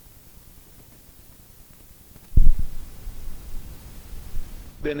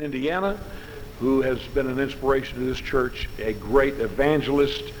in Indiana, who has been an inspiration to this church, a great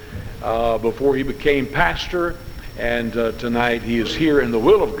evangelist before he became pastor. And tonight he is here in the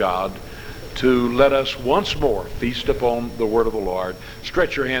will of God to let us once more feast upon the word of the Lord.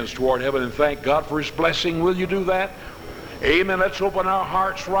 Stretch your hands toward heaven and thank God for his blessing. Will you do that? Amen. Let's open our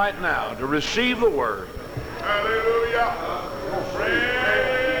hearts right now to receive the word. Hallelujah.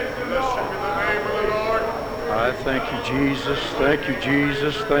 Praise the name of the Lord. I thank you, Jesus. Thank you,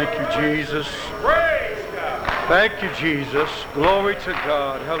 Jesus. Thank you, Jesus. Praise God. Thank you, Jesus. Glory to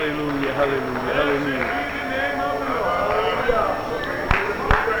God. Hallelujah, hallelujah, hallelujah.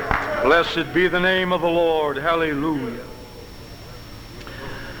 Blessed be the name of the Lord. Hallelujah.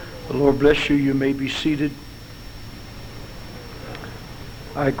 The Lord bless you. You may be seated.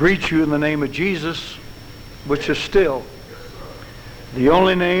 I greet you in the name of Jesus, which is still the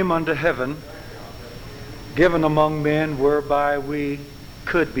only name under heaven given among men whereby we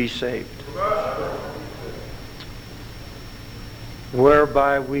could be saved,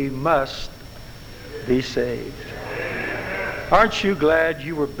 whereby we must be saved. Aren't you glad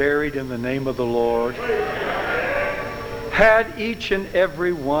you were buried in the name of the Lord? Had each and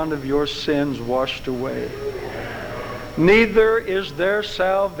every one of your sins washed away. Neither is there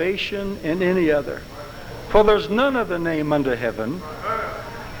salvation in any other. For there's none other name under heaven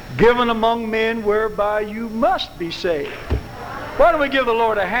given among men whereby you must be saved. Why don't we give the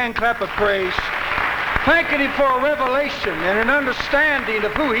Lord a hand clap of praise, thanking him for a revelation and an understanding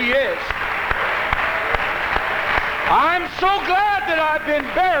of who he is. I'm so glad that I've been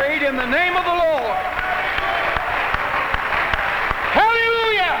buried in the name of the Lord.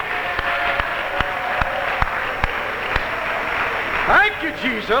 Hallelujah! Thank you,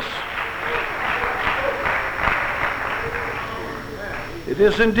 Jesus. It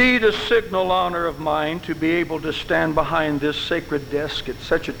is indeed a signal honor of mine to be able to stand behind this sacred desk at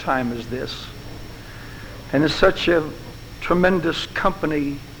such a time as this, and in such a tremendous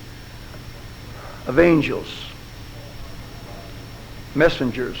company of angels,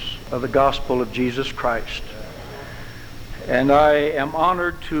 messengers of the gospel of Jesus Christ. And I am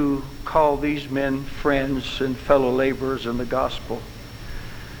honored to call these men friends and fellow laborers in the gospel.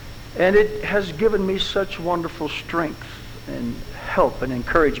 And it has given me such wonderful strength and help and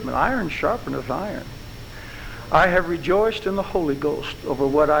encouragement. Iron sharpeneth iron. I have rejoiced in the Holy Ghost over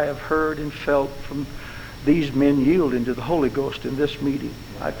what I have heard and felt from these men yielding to the Holy Ghost in this meeting.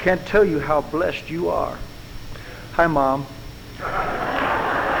 I can't tell you how blessed you are. Hi, Mom.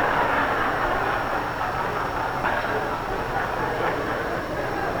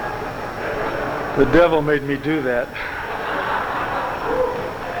 The devil made me do that.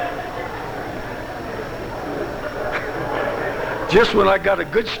 Just when I got a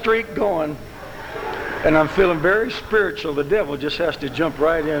good streak going and I'm feeling very spiritual, the devil just has to jump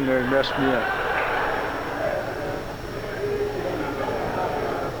right in there and mess me up.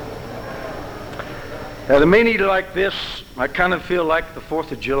 At a meeting like this, I kind of feel like the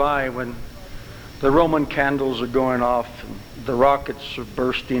 4th of July when the Roman candles are going off and the rockets are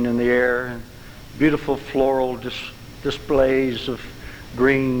bursting in the air and beautiful floral displays of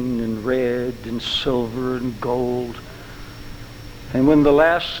green and red and silver and gold. And when the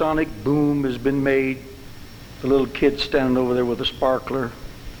last sonic boom has been made, the little kid standing over there with a sparkler.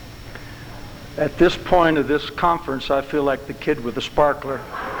 At this point of this conference, I feel like the kid with the sparkler.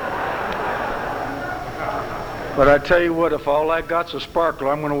 But I tell you what, if all I got's a sparkler,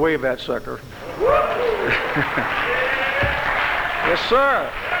 I'm going to wave that sucker. Yes, sir.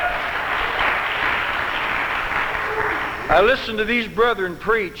 I listen to these brethren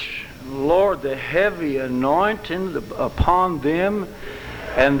preach. Lord, the heavy anointing upon them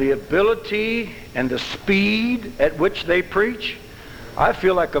and the ability and the speed at which they preach. I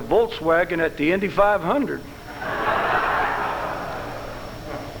feel like a Volkswagen at the Indy 500.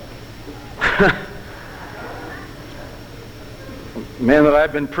 Men that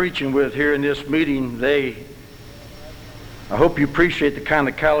I've been preaching with here in this meeting, I hope you appreciate the kind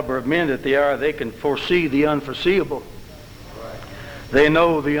of caliber of men that they are. They can foresee the unforeseeable. They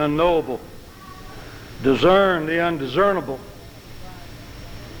know the unknowable, discern the undiscernible.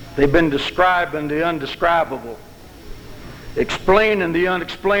 They've been describing the undescribable, explaining the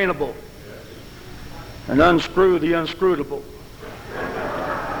unexplainable, and unscrew the unscrutable.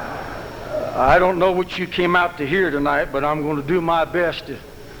 I don't know what you came out to hear tonight, but I'm going to do my best to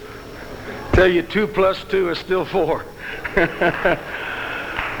tell you 2 + 2 is still 4.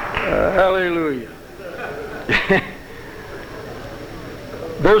 Hallelujah.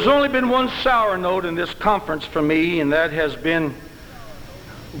 There's only been one sour note in this conference for me, and that has been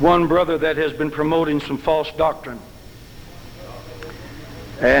one brother that has been promoting some false doctrine.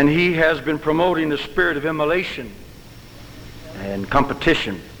 And he has been promoting the spirit of immolation and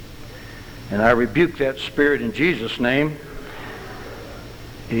competition. And I rebuke that spirit in Jesus' name.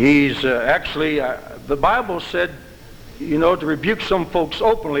 He's the Bible said, to rebuke some folks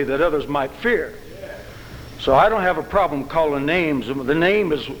openly that others might fear. So I don't have a problem calling names. The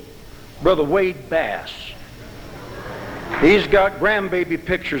name is Brother Wade Bass. He's got grandbaby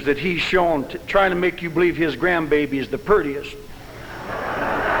pictures that he's shown, trying to make you believe his grandbaby is the prettiest.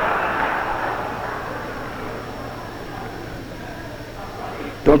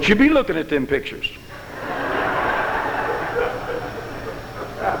 Don't you be looking at them pictures.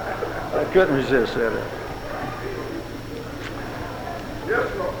 I couldn't resist that.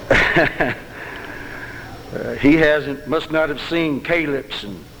 Yes, Lord. He must not have seen Caleb's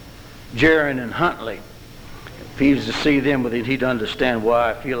and Jaron and Huntley. If he was to see them, he'd understand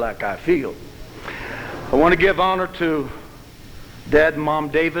why I feel like I feel. I want to give honor to Dad and Mom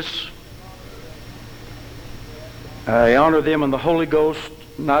Davis. I honor them in the Holy Ghost,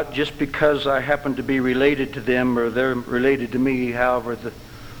 not just because I happen to be related to them or they're related to me,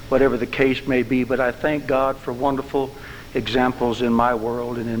 whatever the case may be, but I thank God for wonderful examples in my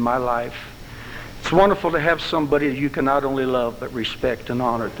world and in my life. It's wonderful to have somebody that you can not only love but respect and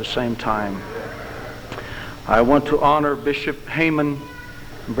honor at the same time. I want to honor Bishop Heyman,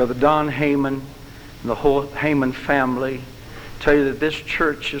 Brother Don Heyman, and the whole Heyman family. Tell you that this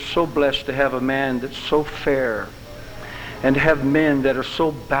church is so blessed to have a man that's so fair and to have men that are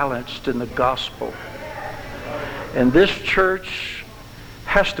so balanced in the gospel. And this church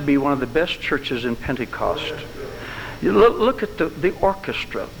has to be one of the best churches in Pentecost. You look at the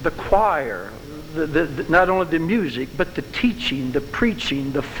orchestra, the choir, not only the music, but the teaching, the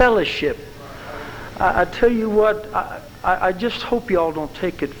preaching, the fellowship. I tell you what, I just hope you all don't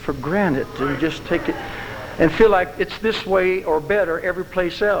take it for granted and just take it and feel like it's this way or better every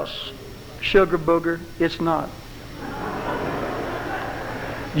place else. Sugar booger, it's not.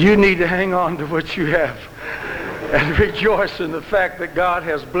 You need to hang on to what you have and rejoice in the fact that God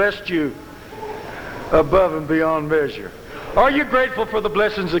has blessed you above and beyond measure. Are you grateful for the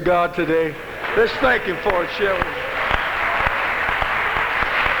blessings of God today? Let's thank Him for it, shall we?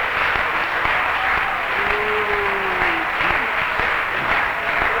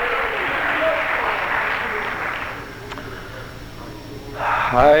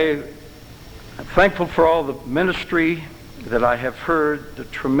 I'm thankful for all the ministry that I have heard, the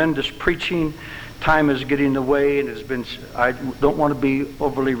tremendous preaching. Time is getting away, and I don't want to be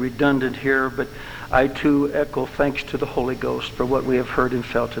overly redundant here, but I too echo thanks to the Holy Ghost for what we have heard and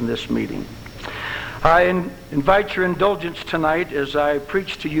felt in this meeting. I invite your indulgence tonight as I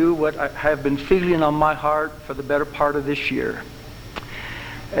preach to you what I have been feeling on my heart for the better part of this year.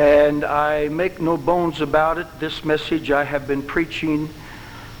 And I make no bones about it. This message I have been preaching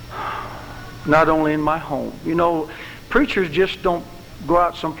not only in my home. Preachers just don't go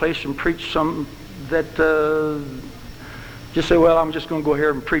out someplace and preach something that just say, well, I'm just going to go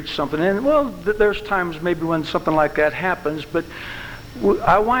here and preach something. And, well, there's times maybe when something like that happens, but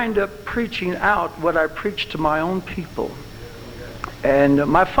I wind up preaching out what I preach to my own people. And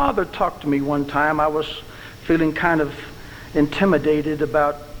my father talked to me one time. I was feeling kind of intimidated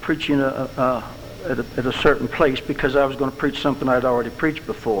about preaching at a certain place because I was going to preach something I'd already preached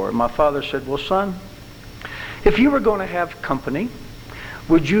before. And my father said, well, son, if you were going to have company,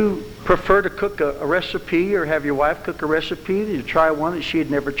 would you prefer to cook a recipe or have your wife cook a recipe? Did you try one that she had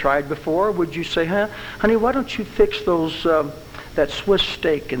never tried before? Would you say, honey, why don't you fix those that Swiss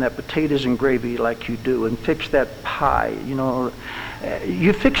steak and that potatoes and gravy like you do, and fix that pie?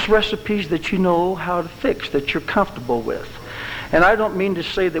 You fix recipes that you know how to fix, that you're comfortable with. And I don't mean to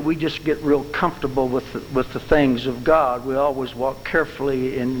say that we just get real comfortable with the things of God. We always walk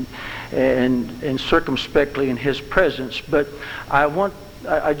carefully and circumspectly in His presence. But I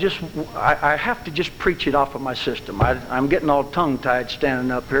have to just preach it off of my system. I'm getting all tongue-tied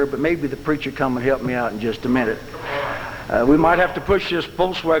standing up here, but maybe the preacher come and help me out in just a minute. We might have to push this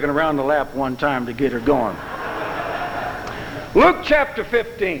Volkswagen around the lap one time to get her going. Luke chapter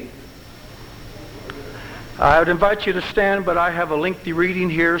 15. I would invite you to stand, but I have a lengthy reading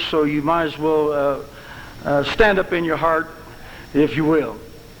here, so you might as well stand up in your heart, if you will.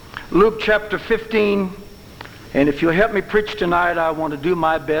 Luke chapter 15, and if you'll help me preach tonight, I want to do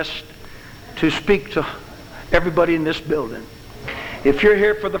my best to speak to everybody in this building. If you're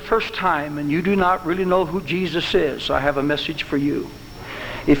here for the first time and you do not really know who Jesus is, I have a message for you.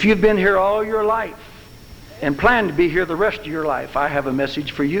 If you've been here all your life and plan to be here the rest of your life, I have a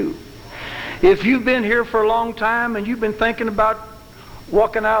message for you. If you've been here for a long time and you've been thinking about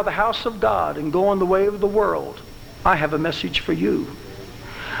walking out of the house of God and going the way of the world, I have a message for you.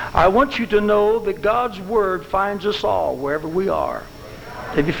 I want you to know that God's Word finds us all wherever we are.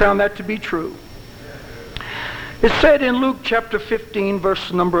 Have you found that to be true? It said in Luke chapter 15,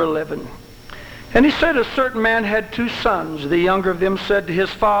 verse number 11, and he said, a certain man had 2 sons. The younger of them said to his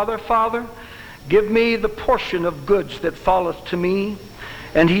father, Father, give me the portion of goods that falleth to me.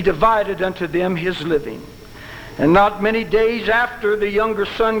 And he divided unto them his living. And not many days after, the younger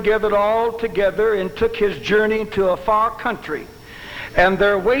son gathered all together and took his journey to a far country, and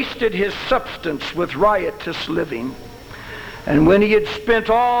there wasted his substance with riotous living. And when he had spent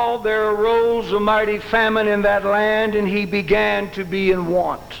all, there arose a mighty famine in that land, and he began to be in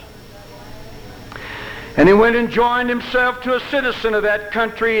want. And he went and joined himself to a citizen of that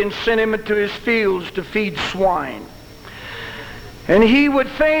country, and sent him into his fields to feed swine. And he would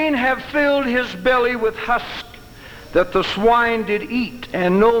fain have filled his belly with husk, that the swine did eat,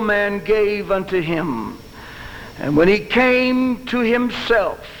 and no man gave unto him. And when he came to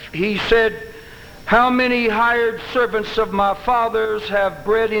himself, he said, how many hired servants of my father's have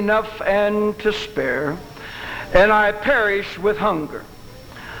bread enough and to spare, and I perish with hunger?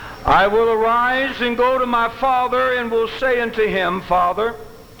 I will arise and go to my father, and will say unto him, Father,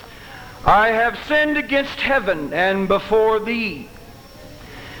 I have sinned against heaven and before thee,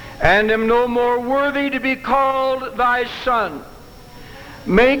 and am no more worthy to be called thy son.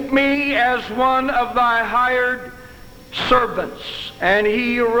 Make me as one of thy hired servants. And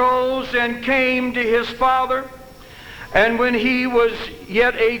he arose and came to his father. And when he was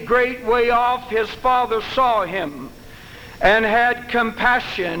yet a great way off, his father saw him, and had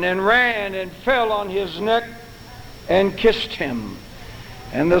compassion, and ran and fell on his neck and kissed him.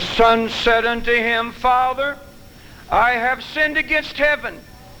 And the son said unto him, Father, I have sinned against heaven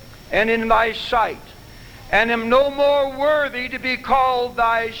and in thy sight, and am no more worthy to be called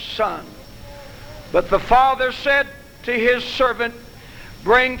thy son. But the father said to his servant,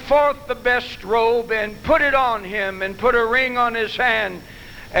 bring forth the best robe, and put it on him, and put a ring on his hand,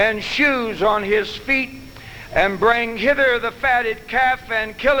 and shoes on his feet, and bring hither the fatted calf,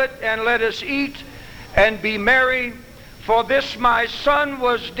 and kill it, and let us eat, and be merry. For this my son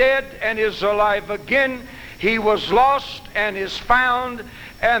was dead, and is alive again. He was lost, and is found.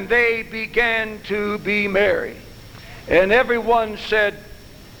 And they began to be merry. And everyone said,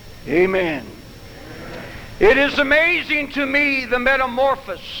 Amen. It is amazing to me the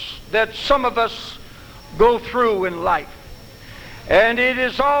metamorphosis that some of us go through in life. And it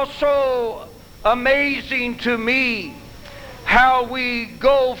is also amazing to me how we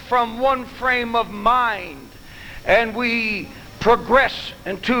go from one frame of mind and we progress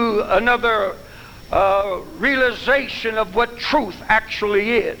into another realization of what truth actually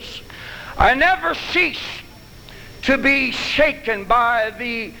is. I never cease to be shaken by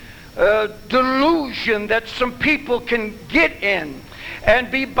the delusion that some people can get in,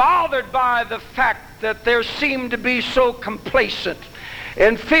 and be bothered by the fact that they seem to be so complacent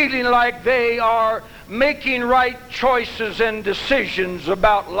and feeling like they are making right choices and decisions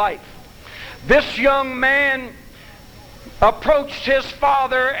about life. This young man approached his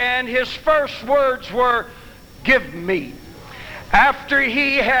father, and his first words were, give me. After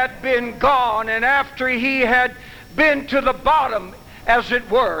he had been gone, and after he had been to the bottom, as it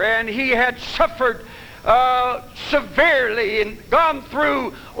were, and he had suffered severely and gone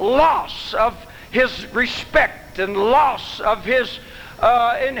through loss of his respect and loss of his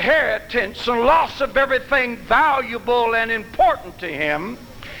inheritance and loss of everything valuable and important to him,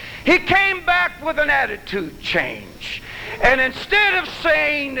 he came back with an attitude change. And instead of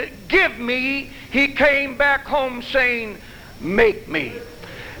saying, give me, he came back home saying, make me.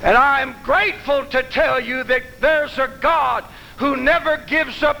 And I'm grateful to tell you that there's a God who never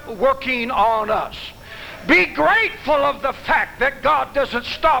gives up working on us. Be grateful of the fact that God doesn't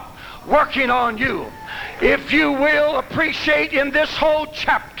stop working on you. If you will appreciate in this whole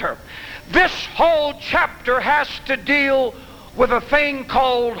chapter has to deal with a thing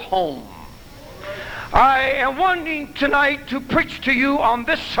called home. I am wanting tonight to preach to you on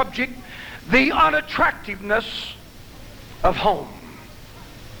this subject, the unattractiveness of home.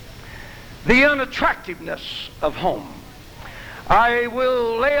 The unattractiveness of home. I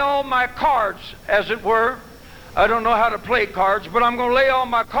will lay all my cards, as it were. I don't know how to play cards, but I'm going to lay all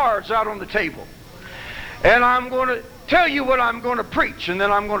my cards out on the table. And I'm going to tell you what I'm going to preach, and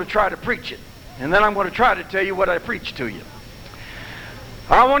then I'm going to try to preach it. And then I'm going to try to tell you what I preach to you.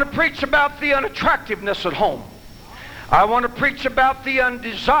 I want to preach about the unattractiveness at home. I want to preach about the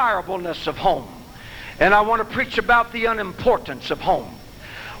undesirableness of home. And I want to preach about the unimportance of home.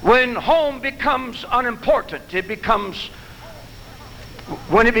 When home becomes unimportant, it becomes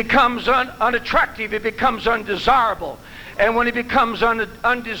When it becomes unattractive, it becomes undesirable. And when it becomes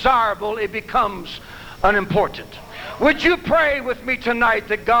undesirable, it becomes unimportant. Would you pray with me tonight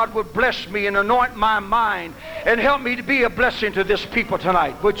that God would bless me and anoint my mind and help me to be a blessing to this people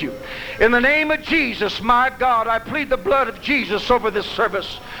tonight? Would you? In the name of Jesus, my God, I plead the blood of Jesus over this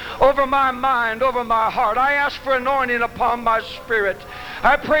service, over my mind, over my heart. I ask for anointing upon my spirit.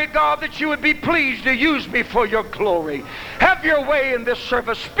 I pray, God, that you would be pleased to use me for your glory. Have your way in this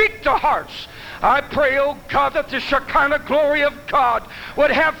service. Speak to hearts. I pray, oh God, that the Shekinah glory of God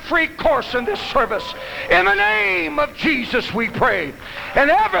would have free course in this service. In the name of Jesus we pray. And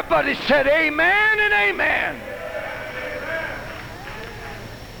everybody said amen and amen.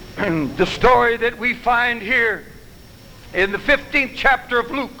 And the story that we find here in the 15th chapter of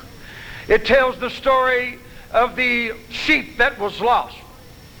Luke, it tells the story of the sheep that was lost.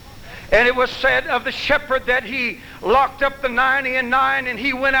 And it was said of the shepherd that he locked up the 99 and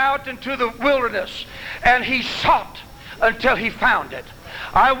he went out into the wilderness and he sought until he found it.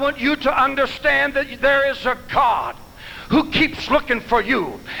 I want you to understand that there is a God who keeps looking for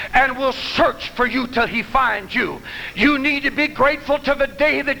you and will search for you till he finds you. You need to be grateful to the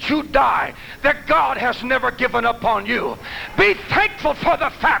day that you die that God has never given up on you. Be thankful for the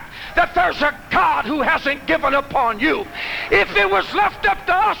fact that there's a God who hasn't given up on you. If it was left up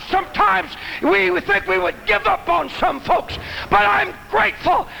to us, sometimes we would think we would give up on some folks. But I'm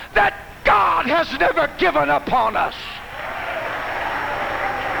grateful that God has never given up on us.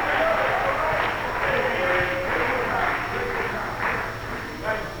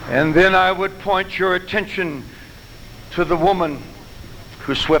 And then I would point your attention to the woman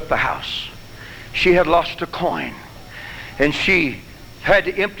who swept the house. She had lost a coin, and she had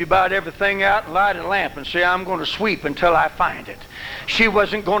to empty about everything out and light a lamp and say, I'm going to sweep until I find it. She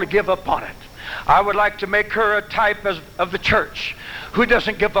wasn't going to give up on it. I would like to make her a type of the church who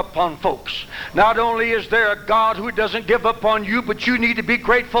doesn't give up on folks. Not only is there a God who doesn't give up on you, but you need to be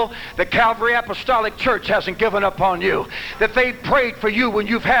grateful that Calvary Apostolic Church hasn't given up on you. That they prayed for you when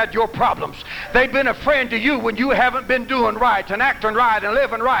you've had your problems. They've been a friend to you when you haven't been doing right and acting right and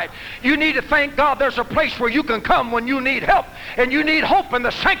living right. You need to thank God there's a place where you can come when you need help and you need hope in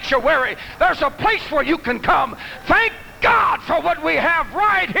the sanctuary. There's a place where you can come. Thank God for what we have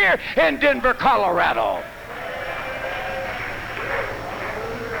right here in Denver, Colorado.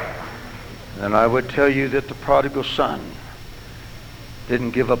 And I would tell you that the prodigal son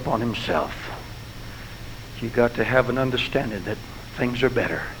didn't give up on himself. You got to have an understanding that things are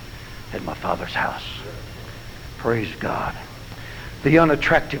better at my Father's house. Praise God. The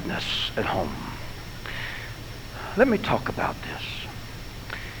unattractiveness at home. Let me talk about this.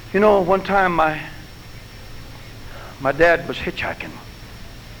 You know, one time my dad was hitchhiking.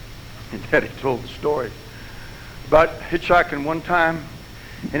 And Daddy told the story about hitchhiking one time,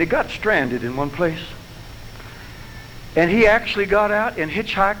 and he got stranded in one place. And he actually got out and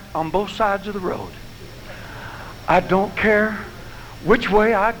hitchhiked on both sides of the road. I don't care which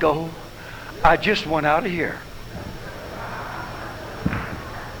way I go, I just want out of here.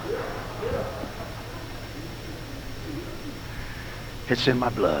 It's in my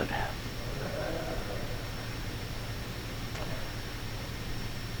blood.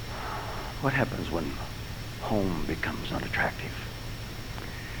 What happens when home becomes unattractive?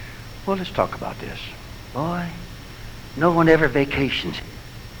 Well, let's talk about this. Boy, no one ever vacations.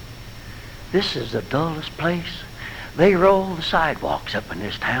 This is the dullest place. They roll the sidewalks up in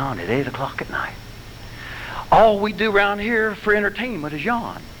this town at 8 o'clock at night. All we do around here for entertainment is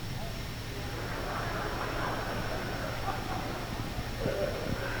yawn.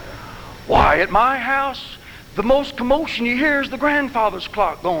 Why, at my house, the most commotion you hear is the grandfather's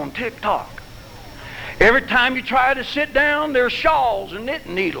clock going tick-tock. Every time you try to sit down, there's shawls and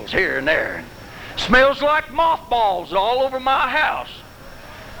knitting needles here and there. Smells like mothballs all over my house.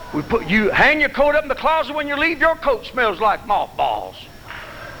 You hang your coat up in the closet, when you leave, your coat smells like mothballs.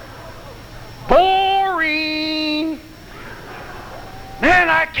 Boring. Man,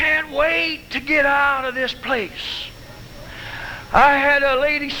 I can't wait to get out of this place. I had a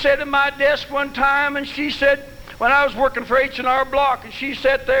lady sit at my desk one time, and she said, when I was working for H&R Block, and she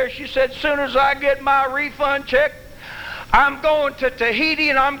sat there, she said, as soon as I get my refund check, I'm going to Tahiti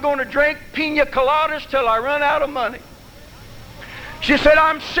and I'm going to drink pina coladas till I run out of money. She said,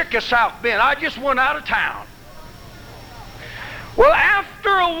 I'm sick of South Bend. I just went out of town. Well, after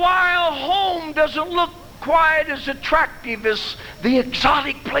a while, home doesn't look quite as attractive as the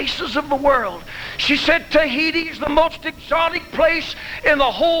exotic places of the world. She said Tahiti is the most exotic place in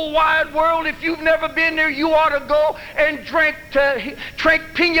the whole wide world. If you've never been there, you ought to go and drink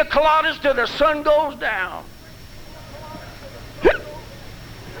pina coladas till the sun goes down.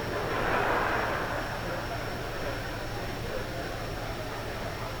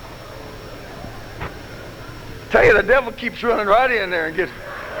 Tell you, the devil keeps running right in there and gets...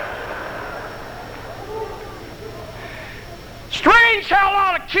 Strange how a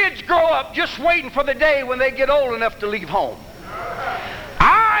lot of kids grow up just waiting for the day when they get old enough to leave home.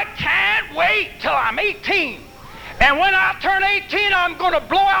 I can't wait till I'm 18. And when I turn 18, I'm going to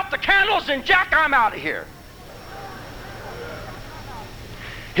blow out the candles and Jack, I'm out of here.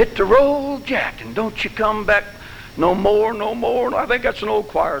 Hit the road, Jack, and don't you come back no more, no more. I think that's an old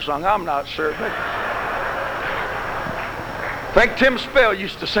choir song. I'm not sure. I think Tim Spell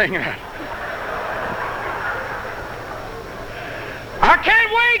used to sing that. I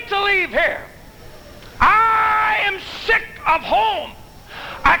can't wait to leave here. I am sick of home.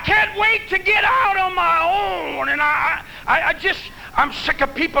 I can't wait to get out on my own. And I'm sick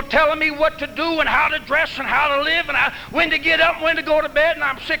of people telling me what to do and how to dress and how to live and when to get up and when to go to bed. And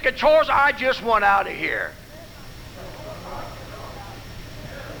I'm sick of chores. I just want out of here.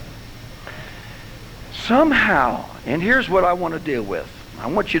 Somehow, and here's what I want to deal with. I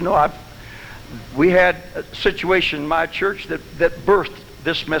want you to know we had a situation in my church that birthed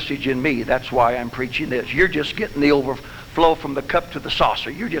this message in me. That's why I'm preaching this. You're just getting the overflow from the cup to the saucer.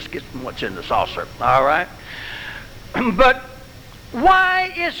 You're just getting what's in the saucer. All right? But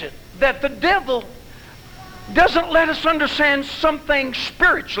why is it that the devil doesn't let us understand something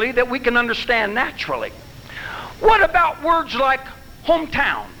spiritually that we can understand naturally? What about words like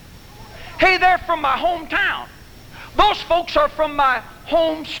hometown? Hey, they're from my hometown. Those folks are from my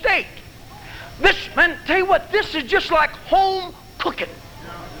home state. Man, tell you what, this is just like home cooking.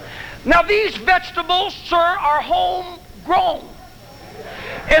 Now, these vegetables, sir, are home grown.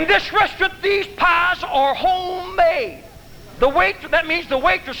 In this restaurant, these pies are homemade. That means the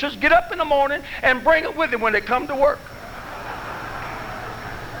waitresses get up in the morning and bring it with them when they come to work.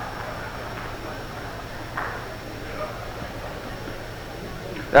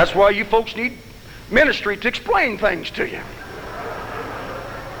 That's why you folks need ministry to explain things to you.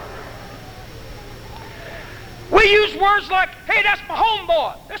 We use words like, hey, that's my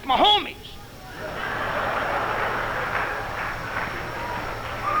homeboy. That's my homies.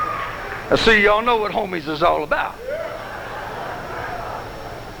 I see y'all know what homies is all about.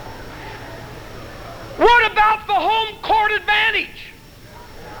 What about the home court advantage?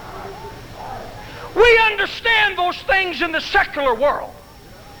 We understand those things in the secular world.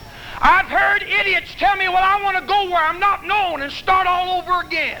 I've heard idiots tell me, well, I want to go where I'm not known and start all over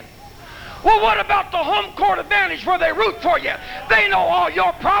again. Well, what about the home court advantage where they root for you? They know all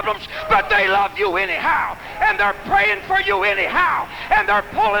your problems, but they love you anyhow. And they're praying for you anyhow. And they're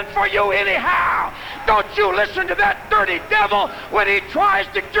pulling for you anyhow. Don't you listen to that dirty devil when he tries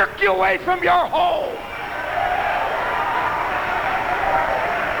to jerk you away from your home.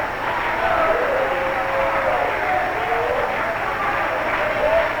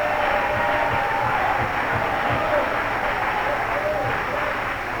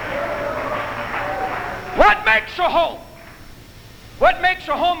 What makes a home? What makes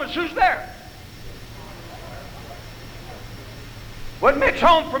a home is who's there. What makes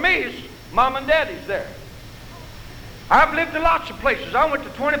home for me is mom and daddy's there. I've lived in lots of places. I went to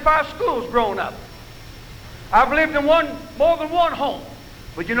 25 schools growing up. I've lived in more than one home.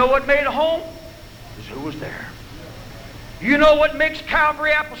 But you know what made a home? Is who was there. You know what makes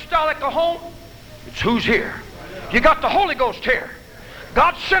Calvary Apostolic a home? It's who's here. You got the Holy Ghost here.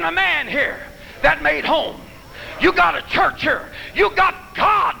 God sent a man here that made home. You got a church here. You got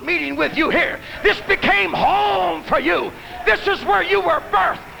God meeting with you here. This became home for you. This is where you were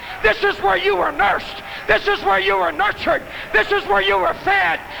birthed. This is where you were nursed. This is where you were nurtured. This is where you were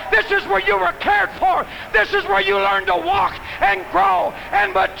fed. This is where you were cared for. This is where you learned to walk and grow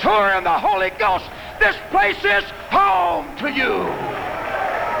and mature in the Holy Ghost. This place is home to you.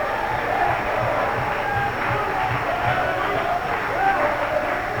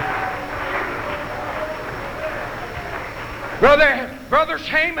 Brothers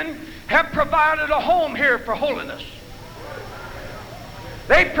Haman have provided a home here for holiness.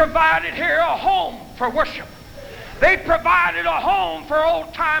 They provided here a home for worship. They provided a home for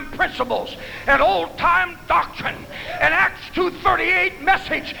old-time principles and old-time doctrine. And Acts 2:38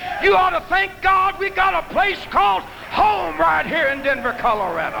 message, you ought to thank God we got a place called home right here in Denver,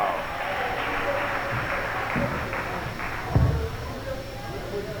 Colorado.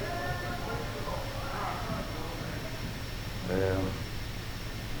 Well,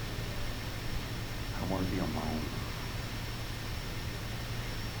 I want to be on my own.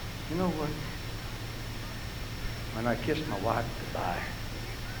 You know what? When I kissed my wife goodbye,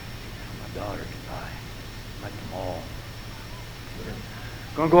 and my daughter goodbye, I'm at the mall.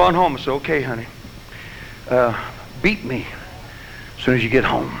 Gonna go on home. I said, okay, honey. Beat me as soon as you get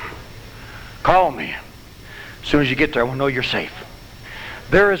home. Call me. As soon as you get there, I want to know you're safe.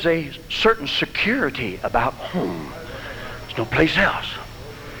 There is a certain security about home. There's no place else.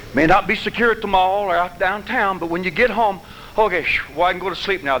 May not be secure at the mall or out downtown, but when you get home, okay, well, I can go to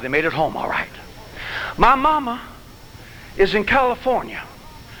sleep now. They made it home all right. My mama is in California.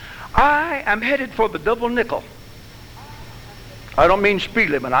 I am headed for the double nickel. I don't mean speed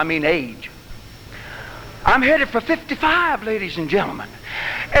limit, I mean age. I'm headed for 55, ladies and gentlemen.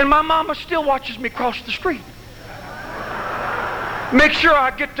 And my mama still watches me cross the street. Make sure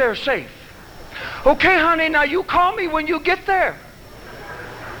I get there safe. Okay, honey, now you call me when you get there.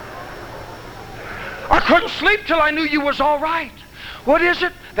 I couldn't sleep till I knew you was all right. What is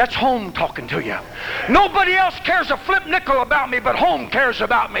it? That's home talking to you. Nobody else cares a flip nickel about me, but home cares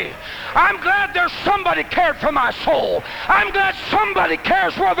about me. I'm glad there's somebody cared for my soul. I'm glad somebody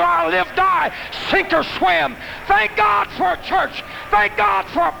cares whether I live, die, sink or swim. Thank God for a church. Thank God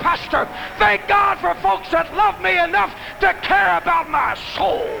for a pastor. Thank God for folks that love me enough to care about my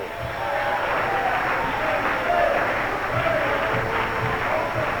soul.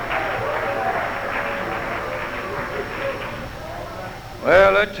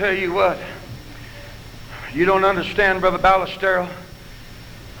 Well, I tell you what, you don't understand, Brother Ballestero.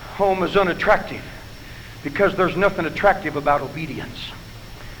 Home is unattractive because there's nothing attractive about obedience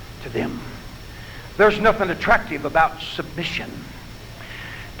to them. There's nothing attractive about submission.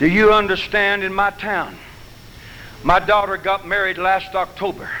 Do you understand? In my town, my daughter got married last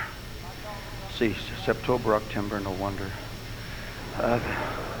October. Let's see, September, October, no wonder. I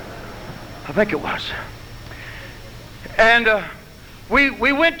think it was. And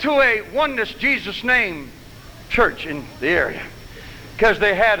we went to a Oneness Jesus Name church in the area because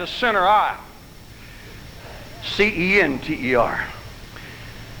they had a center aisle. C-E-N-T-E-R.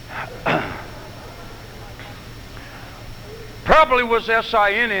 Probably was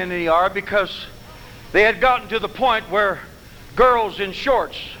S-I-N-N-E-R because they had gotten to the point where girls in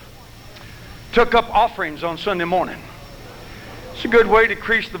shorts took up offerings on Sunday morning. It's a good way to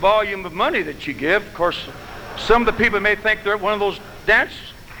increase the volume of money that you give. Of course, some of the people may think they're at one of those dance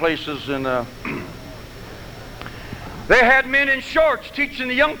places, and they had men in shorts teaching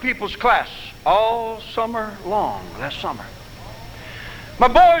the young people's class all summer long, last summer. My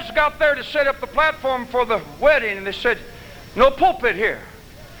boys got there to set up the platform for the wedding, and they said, no pulpit here.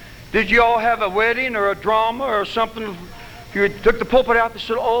 Did you all have a wedding or a drama or something? You took the pulpit out. They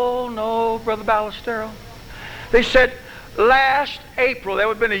said, oh no, Brother Ballestero. They said, last April, that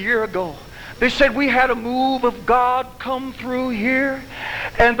would have been a year ago, they said we had a move of God come through here,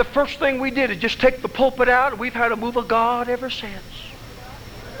 and the first thing we did is just take the pulpit out, and we've had a move of God ever since.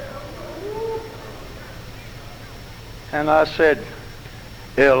 And I said,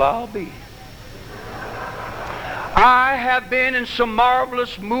 I'll be. I have been in some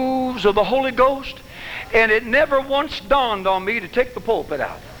marvelous moves of the Holy Ghost, and it never once dawned on me to take the pulpit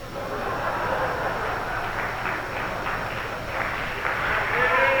out.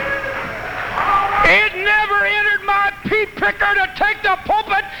 It never entered my pea picker to take the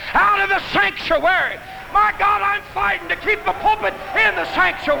pulpit out of the sanctuary. My God, I'm fighting to keep the pulpit in the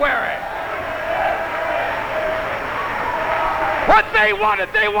sanctuary. What they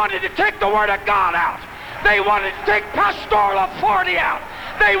wanted to take the Word of God out. They wanted to take pastoral authority out.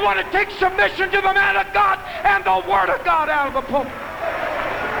 They wanted to take submission to the man of God and the Word of God out of the pulpit.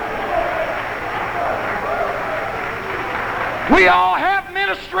 We all have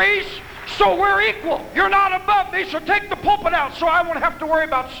ministries, so we're equal. You're not above me, so take the pulpit out so I won't have to worry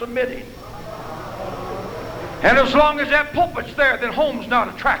about submitting. And as long as that pulpit's there, then home's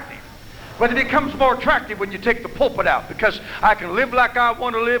not attractive. But it becomes more attractive when you take the pulpit out, because I can live like I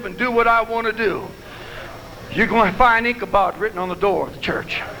want to live and do what I want to do. You're going to find Ichabod written on the door of the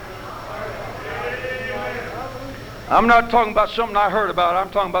church. I'm not talking about something I heard about. I'm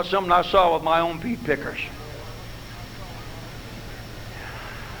talking about something I saw with my own pea pickers.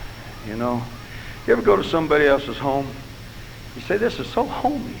 You know, you ever go to somebody else's home? You say, this is so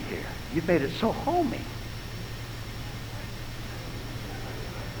homey here. You've made it so homey.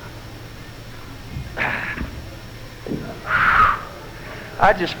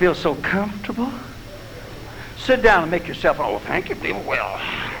 I just feel so comfortable. Sit down and make yourself, oh, thank you, people. Well,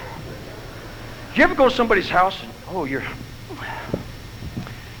 do you ever go to somebody's house and, oh, you're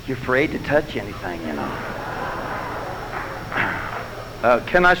afraid to touch anything, you know?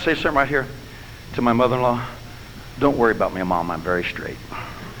 Can I say something right here to my mother-in-law? Don't worry about me, Mom. I'm very straight.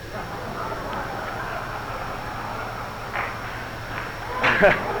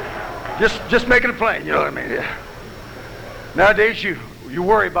 just making it plain, you know what I mean? Yeah. Nowadays, you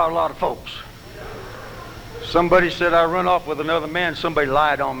worry about a lot of folks. Somebody said I run off with another man. Somebody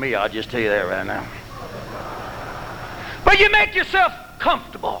lied on me. I'll just tell you that right now. But you make yourself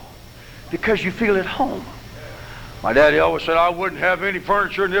comfortable because you feel at home. My daddy always said I wouldn't have any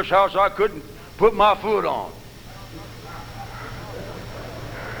furniture in this house I couldn't put my foot on.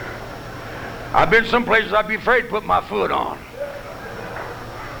 I've been some places I'd be afraid to put my foot on.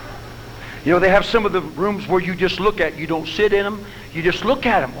 You know, they have some of the rooms where you just look at, you don't sit in them, you just look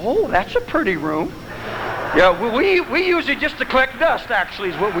at them. Oh, that's a pretty room. Yeah, we use it just to collect dust, actually,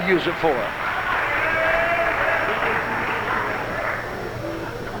 is what we use it for.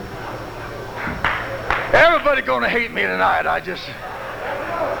 Everybody gonna hate me tonight.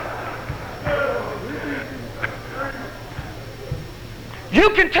 You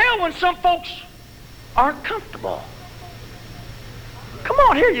can tell when some folks aren't comfortable. Come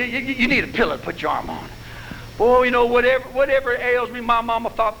on here, you need a pillow to put your arm on. Boy, you know, whatever ails me, my mama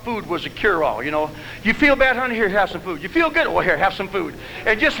thought food was a cure-all, you know. You feel bad, honey, here, have some food. You feel good, well, here, have some food.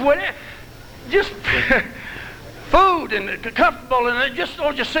 And just food and comfortable, and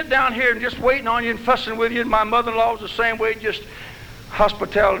just sit down here and just waiting on you and fussing with you. And my mother-in-law was the same way, just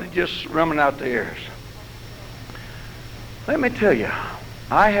hospitality just running out the ears. Let me tell you,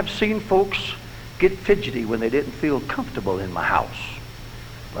 I have seen folks get fidgety when they didn't feel comfortable in my house.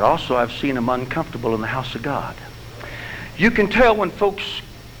 But also I've seen them uncomfortable in the house of God. You can tell when folks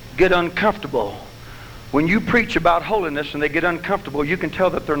get uncomfortable. When you preach about holiness and they get uncomfortable, you can tell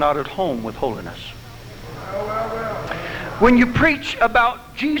that they're not at home with holiness. When you preach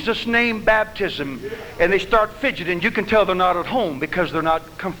about Jesus' name baptism and they start fidgeting, you can tell they're not at home because they're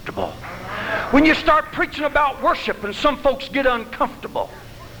not comfortable. When you start preaching about worship and some folks get uncomfortable.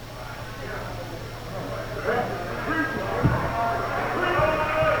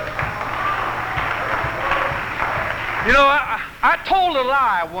 You know, I told a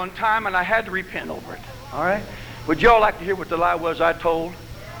lie one time and I had to repent over it. All right? Would y'all like to hear what the lie was I told?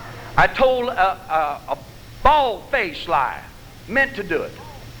 I told a bald-faced lie. Meant to do it.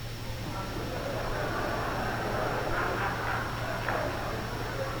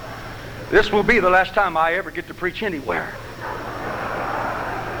 This will be the last time I ever get to preach anywhere.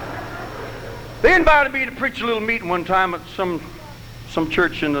 They invited me to preach a little meeting one time at some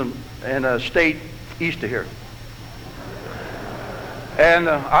church in a state east of here. And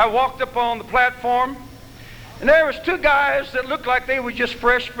I walked up on the platform, and there was two guys that looked like they were just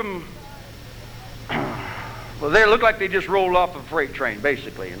fresh from, well, they looked like they just rolled off a freight train,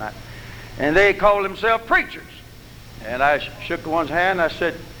 basically. And they called themselves preachers. And I shook one's hand, and I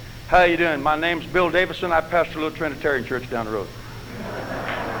said, "How you doing? My name's Bill Davison. I pastor a little Trinitarian church down the road."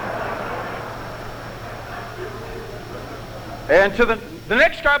 And to the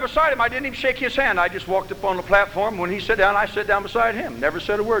next guy beside him, I didn't even shake his hand. I just walked up on the platform. When he sat down, I sat down beside him. Never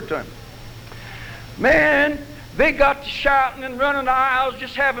said a word to him. Man, they got to shouting and running the aisles,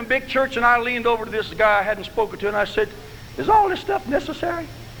 just having big church, and I leaned over to this guy I hadn't spoken to, and I said, "Is all this stuff necessary?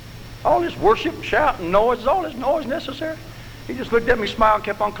 All this worship and shouting and noise, is all this noise necessary?" He just looked at me, smiled, and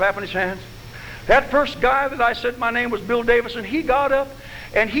kept on clapping his hands. That first guy that I said my name was Bill Davison, he got up,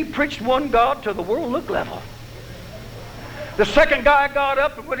 and he preached one God till the world looked level. The second guy got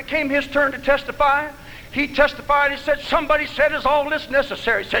up, and when it came his turn to testify, he testified. He said, "Somebody said, is all this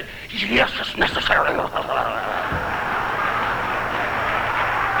necessary?" He said, "Yes, it's necessary."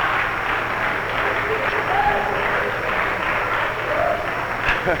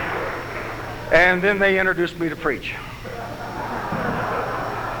 And then they introduced me to preach.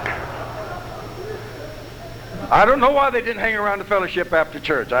 I don't know why they didn't hang around the fellowship after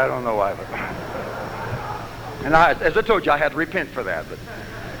church. I don't know why. And as I told you, I had to repent for that. But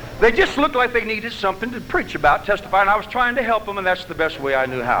they just looked like they needed something to preach about, testify, and I was trying to help them, and that's the best way I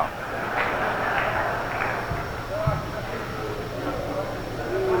knew how.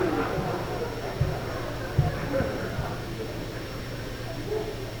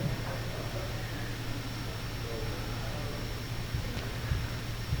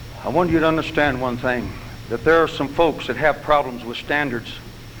 I want you to understand one thing, that there are some folks that have problems with standards.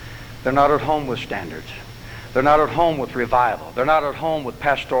 They're not at home with standards. They're not at home with revival. They're not at home with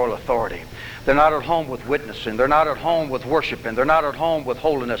pastoral authority. They're not at home with witnessing. They're not at home with worshiping. They're not at home with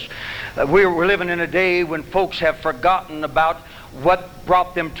holiness. We're living in a day when folks have forgotten about what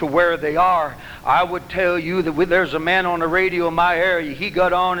brought them to where they are. I would tell you that there's a man on the radio in my area. He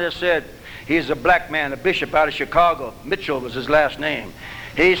got on and said, he's a black man, a bishop out of Chicago. Mitchell was his last name.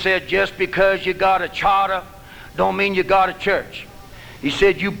 He said, just because you got a charter don't mean you got a church. He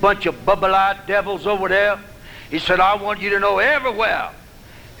said, you bunch of bubble-eyed devils over there. He said, I want you to know everywhere,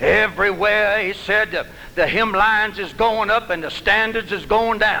 he said, the hymn lines is going up and the standards is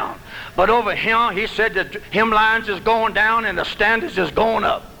going down. But over here, he said, the hymn lines is going down and the standards is going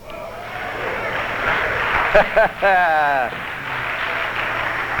up.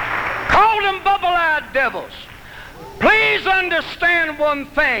 Called them bubble-eyed devils. Please understand one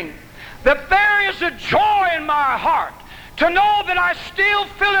thing, that there is a joy in my heart to know that I still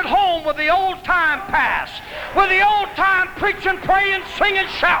feel at home with the old-time past, with the old-time preaching, praying, singing,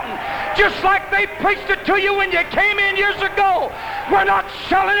 shouting, just like they preached it to you when you came in years ago. We're not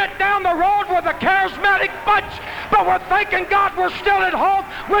selling it down the road with a charismatic bunch, but we're thanking God we're still at home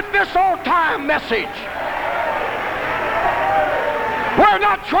with this old-time message. We're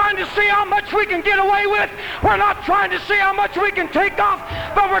not trying to see how much we can get away with. We're not trying to see how much we can take off,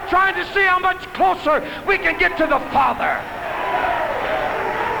 but we're trying to see how much closer we can get to the Father.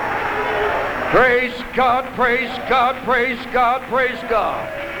 Praise God, praise God, praise God, praise God.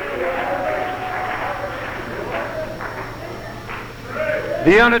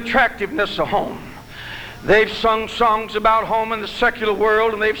 The unattractiveness of home. They've sung songs about home in the secular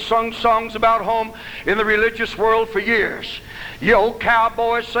world, and they've sung songs about home in the religious world for years. You old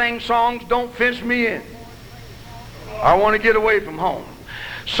cowboys sang songs, don't fence me in. I want to get away from home.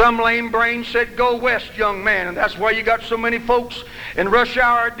 Some lame brain said, go west, young man, and that's why you got so many folks in rush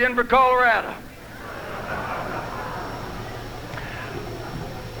hour at Denver, Colorado.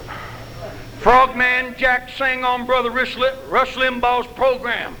 Frogman Jack sang on Brother Rush Limbaugh's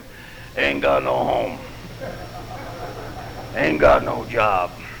program. Ain't got no home. Ain't got no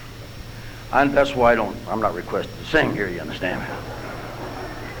job. And that's why I'm not requested to sing here, you understand?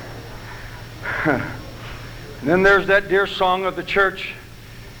 And then there's that dear song of the church,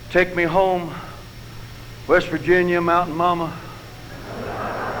 Take Me Home, West Virginia, Mountain Mama,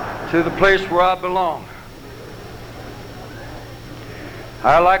 to the place where I belong.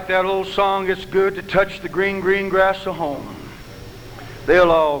 I like that old song, it's good to touch the green, green grass of home.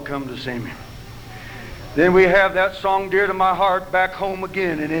 They'll all come to see me. Then we have that song dear to my heart, Back Home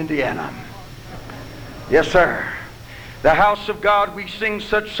Again in Indiana. Yes, sir. The house of God, we sing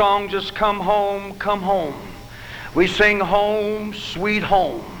such songs as Come Home, Come Home. We sing Home, Sweet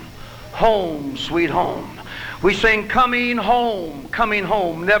Home. Home, Sweet Home. We sing Coming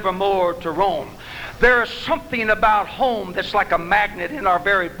Home, never more to roam. There is something about home that's like a magnet in our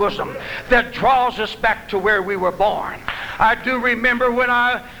very bosom that draws us back to where we were born. I do remember when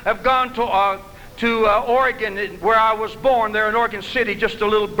I have gone to Oregon, where I was born, there in Oregon City, just a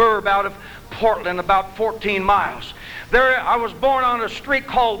little burb out of Portland, about 14 miles. There, I was born on a street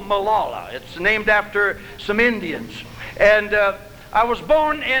called Malala. It's named after some Indians. And I was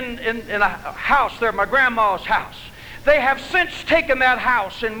born in a house there, my grandma's house. They have since taken that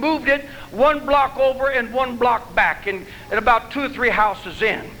house and moved it one block over and one block back, and about 2 or 3 houses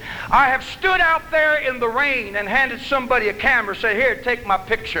in. I have stood out there in the rain and handed somebody a camera, said, here, take my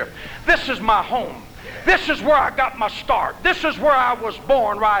picture. This is my home. This is where I got my start. This is where I was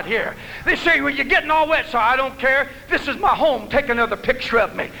born, right here. They say, well, you're getting all wet, so I don't care. This is my home. Take another picture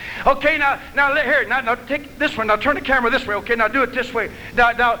of me. Okay, now here, now take this one. Now turn the camera this way. Okay, now do it this way.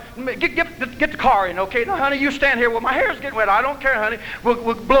 Now get the car in. Okay, now honey, you stand here. Well, my hair's getting wet. I don't care, honey.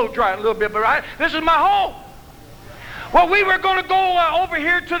 We'll blow dry it a little bit, but right, this is my home. Well, we were going to go over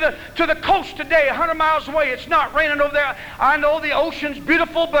here to the coast today, 100 miles away. It's not raining over there. I know the ocean's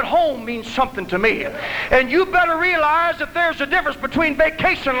beautiful, but home means something to me. And you better realize that there's a difference between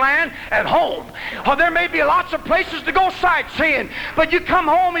vacation land and home. Oh, there may be lots of places to go sightseeing, but you come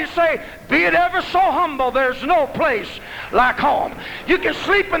home and you say, be it ever so humble, there's no place like home. You can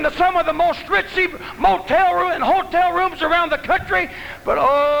sleep in some of the most ritzy motel room and hotel rooms around the country, but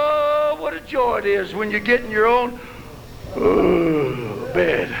oh, what a joy it is when you get in your own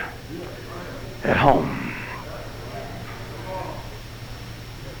bed at home.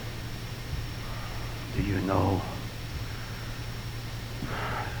 Do you know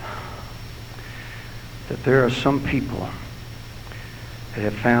that there are some people that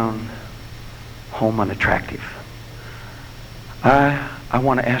have found home unattractive? I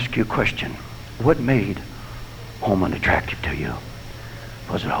want to ask you a question. What made home unattractive to you?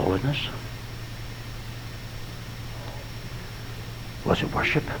 Was it holiness? Was it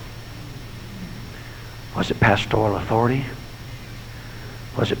worship? Was it pastoral authority?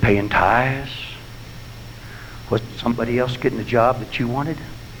 Was it paying tithes? Was it somebody else getting the job that you wanted?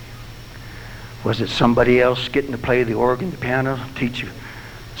 Was it somebody else getting to play the organ, the piano, teach a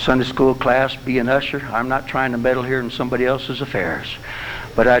Sunday school class, be an usher? I'm not trying to meddle here in somebody else's affairs.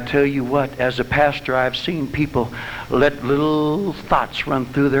 But I tell you what, as a pastor, I've seen people let little thoughts run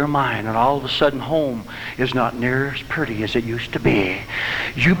through their mind, and all of a sudden home is not near as pretty as it used to be.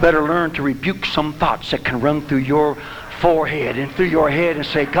 You better learn to rebuke some thoughts that can run through your forehead and through your head and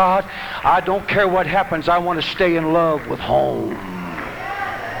say, God, I don't care what happens. I want to stay in love with home.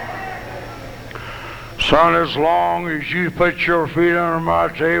 Son, as long as you put your feet under my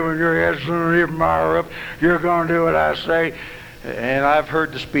table and your head's underneath my roof, you're going to do what I say. And I've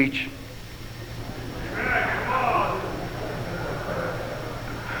heard the speech.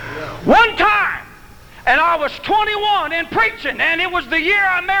 One time, and I was 21 and preaching, and it was the year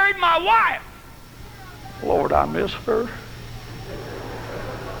I married my wife. Lord, I miss her.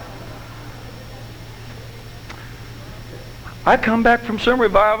 I come back from some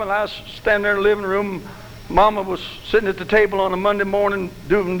revival, and I was standing there in the living room. Mama was sitting at the table on a Monday morning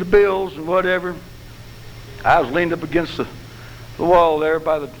doing the bills and whatever. I was leaned up against the wall there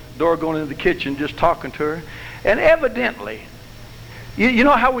by the door going into the kitchen just talking to her. And evidently, you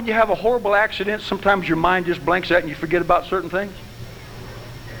know how when you have a horrible accident, sometimes your mind just blanks out and you forget about certain things?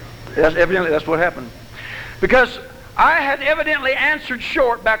 Evidently, that's what happened. Because I had evidently answered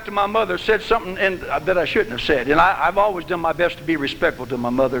short back to my mother, said something that I shouldn't have said. And I've always done my best to be respectful to my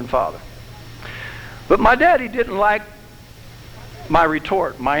mother and father. But my daddy didn't like my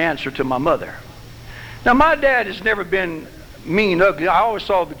retort, my answer to my mother. Now, my dad has never been mean, ugly. I always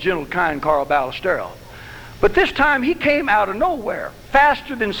saw the gentle, kind Carl Ballestero. But this time he came out of nowhere,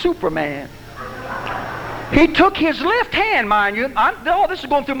 faster than Superman. He took his left hand, mind you. All this is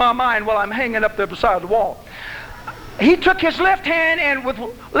going through my mind while I'm hanging up there beside the wall. He took his left hand and with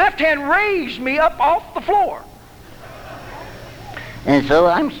left hand raised me up off the floor. And so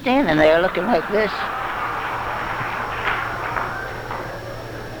I'm standing there looking like this.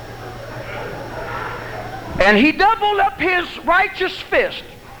 And he doubled up his righteous fist.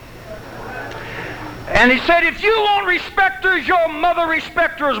 And he said, if you won't respect her as your mother,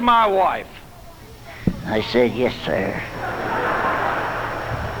 respect her as my wife. I said, yes, sir.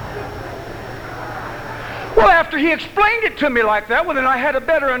 Well, after he explained it to me like that, well, then I had a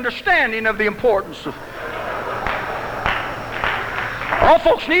better understanding of the importance of... All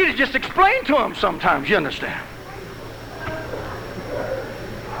folks need is just explain to them sometimes, you understand?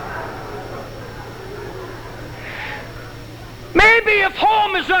 Maybe if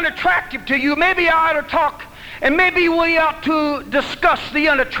home is unattractive to you, maybe I ought to talk, and maybe we ought to discuss the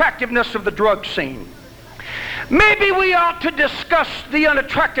unattractiveness of the drug scene. Maybe we ought to discuss the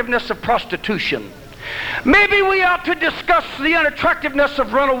unattractiveness of prostitution. Maybe we ought to discuss the unattractiveness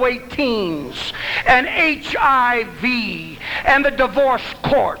of runaway teens and HIV and the divorce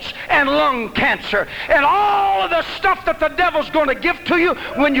courts and lung cancer and all of the stuff that the devil's going to give to you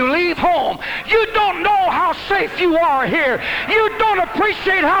when you leave home. You don't know how safe you are here. You don't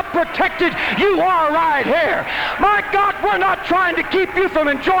appreciate how protected you are right here. My God, we're not trying to keep you from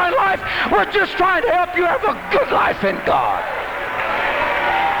enjoying life. We're just trying to help you have a good life in God.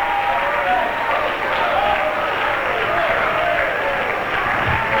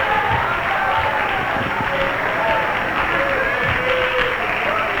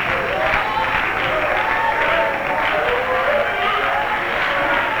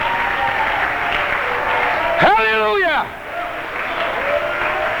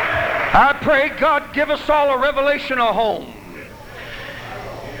 I pray God give us all a revelation of home.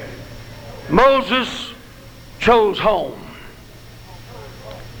 Moses chose home.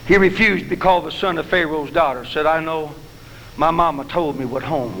 He refused to be called the son of Pharaoh's daughter. Said, I know my mama told me what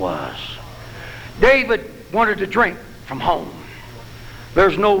home was. David wanted to drink from home.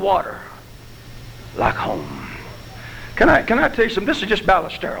 There's no water like home. Can I tell you something? This is just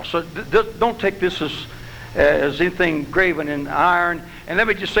Ballestero, so don't take this as anything graven in iron. And let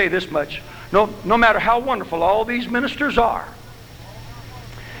me just say this much. No matter how wonderful all these ministers are,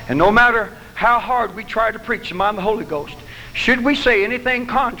 and no matter how hard we try to preach them on the Holy Ghost, should we say anything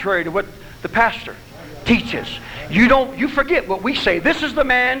contrary to what the pastor teaches, you forget what we say. This is the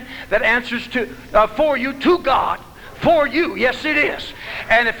man that answers for you to God. For you, yes it is.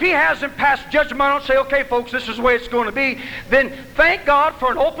 And if he hasn't passed judgment on it, say, okay folks, this is the way it's going to be, then thank God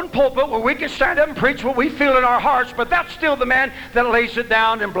for an open pulpit where we can stand up and preach what we feel in our hearts, but that's still the man that lays it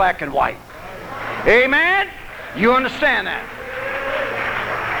down in black and white. Amen? You understand that?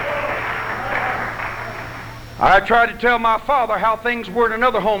 I tried to tell my father how things were in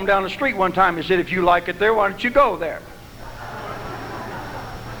another home down the street one time. He said, if you like it there, why don't you go there?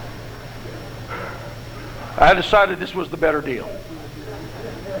 I decided this was the better deal.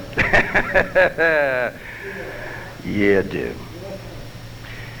 Yeah, dude.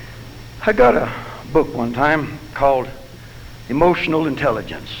 I got a book one time called Emotional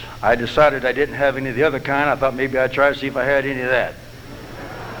Intelligence. I decided I didn't have any of the other kind. I thought maybe I'd try to see if I had any of that.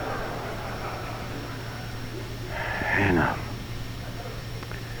 And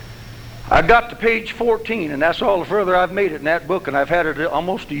I got to page 14, and that's all the further I've made it in that book, and I've had it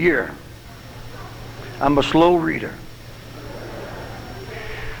almost a year. I'm a slow reader.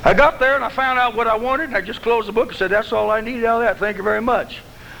 I got there and I found out what I wanted, and I just closed the book and said, that's all I need out of that. Thank you very much.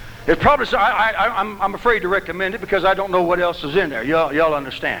 It's probably, I'm afraid to recommend it because I don't know what else is in there. Y'all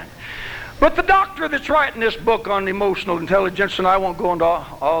understand. But the doctor that's writing this book on emotional intelligence, and I won't go into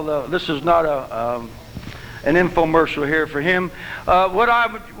all the, this is not an infomercial here for him. What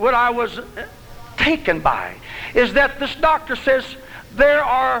I was taken by is that this doctor says there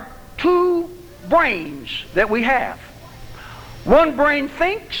are two brains that we have. One brain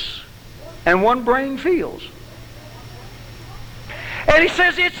thinks and one brain feels. And he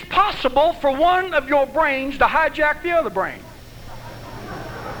says it's possible for one of your brains to hijack the other brain.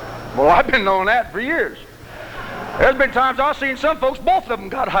 Well, I've been knowing that for years. There's been times I've seen some folks, both of them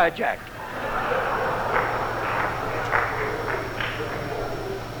got hijacked.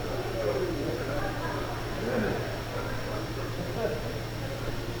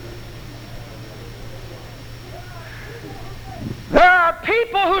 There are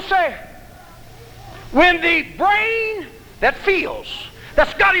people who say, when the brain that feels,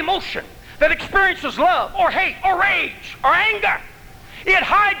 that's got emotion, that experiences love or hate or rage or anger, it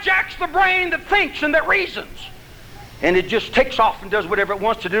hijacks the brain that thinks and that reasons. And it just takes off and does whatever it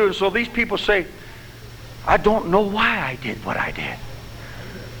wants to do. And so these people say, I don't know why I did what I did.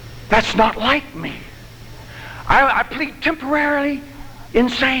 That's not like me. I plead temporarily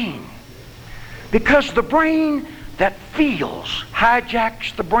insane. Because the brain that feels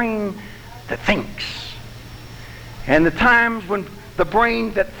hijacks the brain that thinks. And the times when the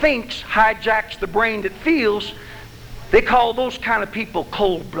brain that thinks hijacks the brain that feels, they call those kind of people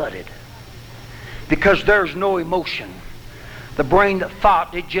cold-blooded. Because there's no emotion. The brain that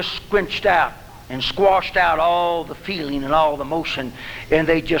thought, it just squinched out and squashed out all the feeling and all the motion, and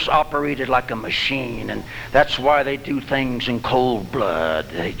they just operated like a machine. And that's why they do things in cold blood.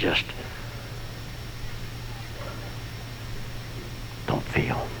 They just don't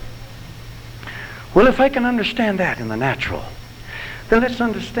feel. Well, if I can understand that in the natural, then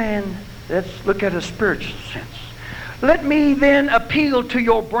let's look at a spiritual sense. Let me then appeal to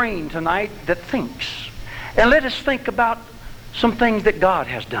your brain tonight that thinks. And let us think about some things that God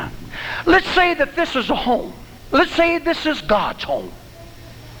has done. Let's say that this is a home. Let's say this is God's home.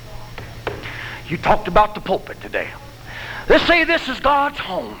 You talked about the pulpit today. Let's say this is God's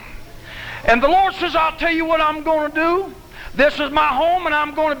home. And the Lord says, I'll tell you what I'm going to do. This is my home, and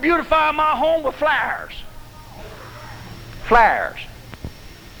I'm going to beautify my home with flowers. Flowers.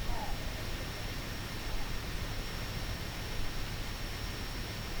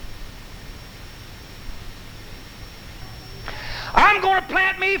 I'm going to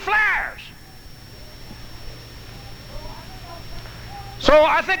plant me flowers. So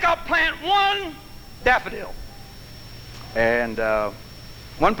I think I'll plant one daffodil and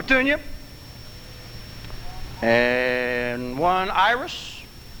one petunia and one iris.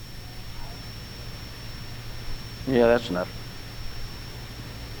 Yeah, that's enough.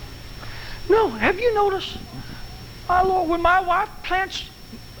 No, have you noticed, my Lord, when my wife plants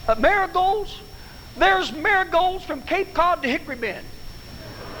marigolds, there's marigolds from Cape Cod to Hickory Bend.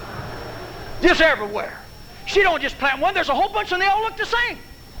 Just everywhere. She don't just plant one, there's a whole bunch and they all look the same.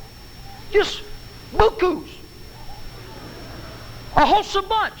 Just bukus. A wholesome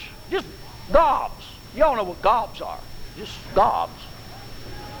bunch. Just gobs. Y'all know what gobs are. Just gobs.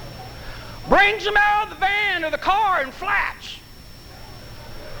 Brings them out of the van or the car in flats.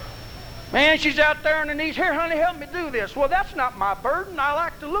 Man, she's out there underneath. Here, honey, help me do this. Well, that's not my burden. I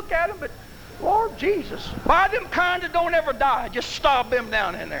like to look at them, but Lord Jesus, buy them kind that don't ever die. Just stab them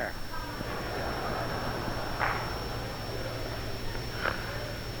down in there.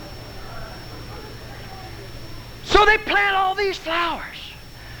 So they plant all these flowers.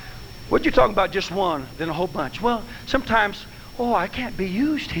 What you talking about? Just one, then a whole bunch. Well, sometimes, I can't be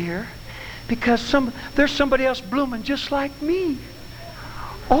used here because there's somebody else blooming just like me.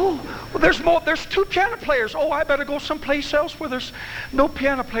 Well, there's more. There's two piano players. I better go someplace else where there's no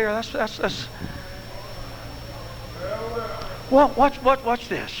piano player. That's. Well, watch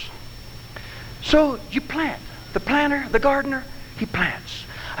this. So you plant. The planter, the gardener, he plants.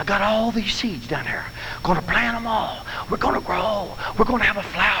 I got all these seeds down here. Going to plant them all. We're going to grow. We're going to have a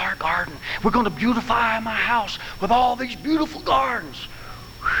flower garden. We're going to beautify my house with all these beautiful gardens.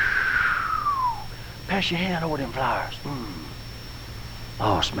 Pass your hand over them flowers.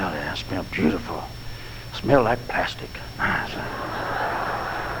 Smell that. Smell beautiful. Smell like plastic. Nice.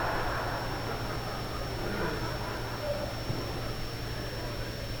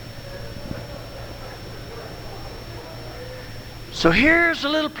 So here's a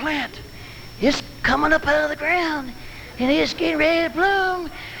little plant. It's coming up out of the ground, and it's getting ready to bloom,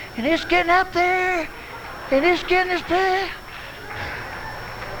 and it's getting up there, and it's getting its plant.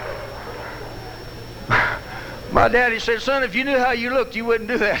 My daddy said, son, if you knew how you looked, you wouldn't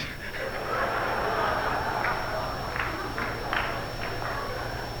do that.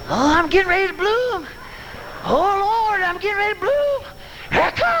 Oh, I'm getting ready to bloom. Oh, Lord, I'm getting ready to bloom. Here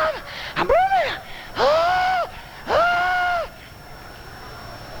I come. I'm blooming. Oh, oh.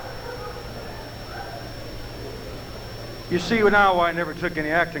 You see now why I never took any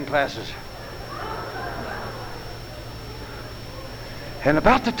acting classes. And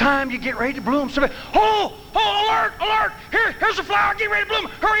about the time you get ready to bloom, somebody, oh, alert, alert, here's a flower, get ready to bloom.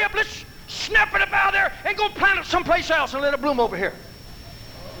 Hurry up, let's snap it up out of there and go plant it someplace else and let it bloom over here.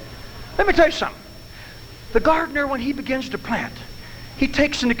 Let me tell you something. The gardener, when he begins to plant, he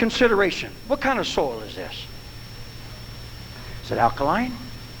takes into consideration, what kind of soil is this? Is it alkaline?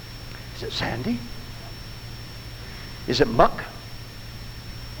 Is it sandy? Is it muck?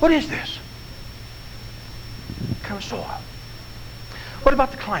 What is this? What kind of soil? What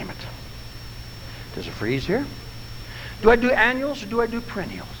about the climate? Does it freeze here? Do I do annuals or do I do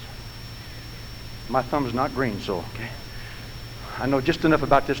perennials? My thumb's not green, so, okay. I know just enough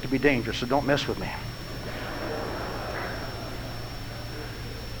about this to be dangerous, so don't mess with me.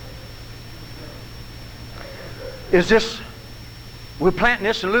 Is this, we're planting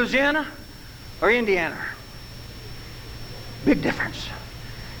this in Louisiana or Indiana? Big difference.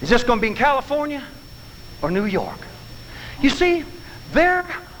 Is this going to be in California or New York? You see, there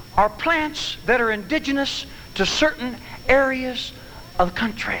are plants that are indigenous to certain areas of the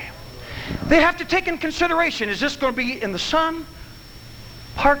country. They have to take in consideration, is this going to be in the sun,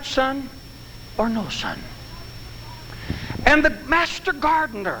 part sun, or no sun? And the master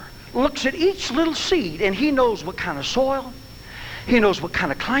gardener looks at each little seed and he knows what kind of soil, he knows what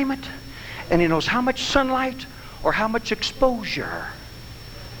kind of climate, and he knows how much sunlight or how much exposure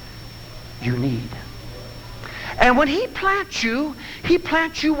you need. And when he plants you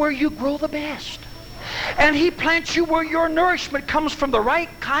where you grow the best. And he plants you where your nourishment comes from the right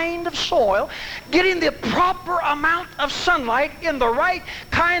kind of soil, getting the proper amount of sunlight in the right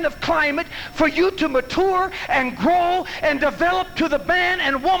kind of climate for you to mature and grow and develop to the man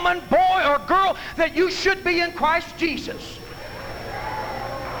and woman, boy or girl that you should be in Christ Jesus.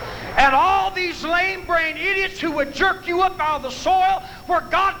 And all these lame-brained idiots who would jerk you up out of the soil where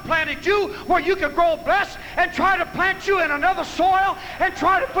God planted you, where you could grow blessed, and try to plant you in another soil and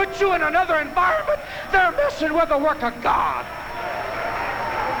try to put you in another environment, they're messing with the work of God.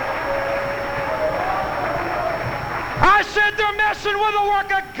 I said they're messing with the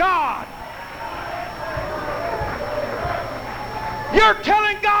work of God. You're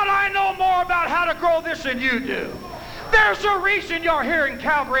telling God, I know more about how to grow this than you do. There's a reason you're here in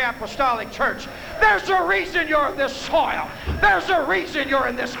Calvary Apostolic Church. There's a reason you're in this soil. There's a reason you're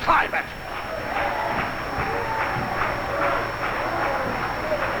in this climate.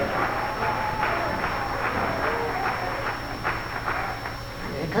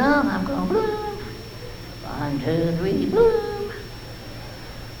 Here it come, I'm going to bloom. 1, 2, 3, bloom.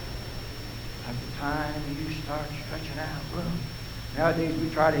 At the time you start stretching out, bloom. Nowadays we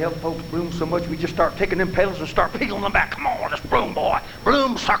try to help folks bloom so much we just start taking them petals and start peeling them back. Come on, let's bloom, boy.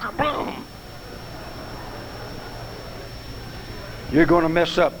 Bloom, sucker, bloom. You're going to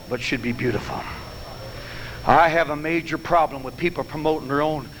mess up, but should be beautiful. I have a major problem with people promoting their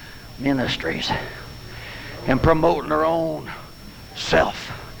own ministries and promoting their own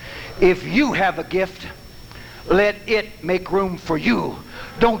self. If you have a gift, let it make room for you.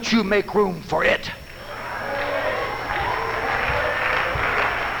 Don't you make room for it.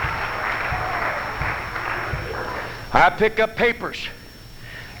 I pick up papers.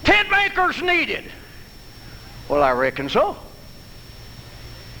 Tent makers needed. Well, I reckon so.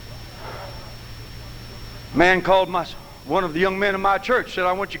 Man called one of the young men in my church, said,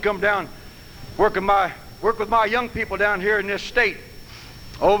 I want you to come down, work with my young people down here in this state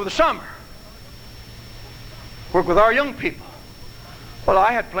over the summer. Work with our young people. Well,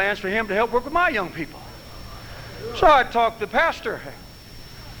 I had plans for him to help work with my young people. So I talked to the pastor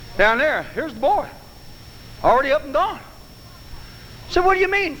down there. Here's the boy. Already up and gone. So what do you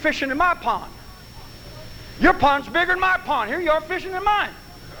mean fishing in my pond? Your pond's bigger than my pond. Here you are fishing in mine.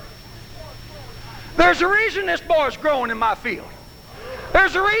 There's a reason this boy's growing in my field.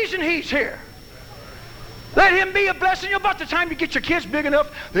 There's a reason he's here. Let him be a blessing. About the time you get your kids big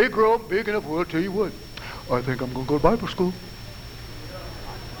enough, they grow up big enough. Well, I'll tell you what, I think I'm going to go to Bible school.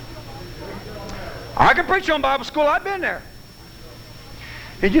 I can preach on Bible school. I've been there.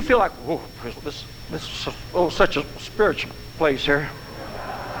 And you feel like, oh, this is such a spiritual place here.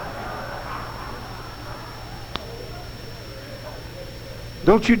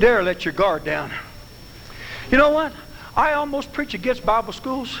 Don't you dare let your guard down. You know what? I almost preach against Bible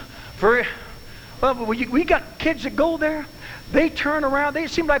schools for Well, we got kids that go there. They turn around. They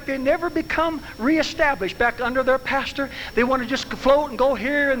seem like they never become reestablished back under their pastor. They want to just float and go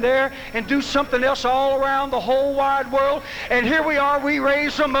here and there and do something else all around the whole wide world. And here we are. We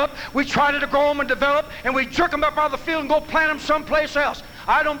raise them up. We try to grow them and develop, and we jerk them up out of the field and go plant them someplace else.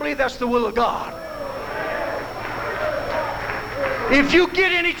 I don't believe that's the will of God. If you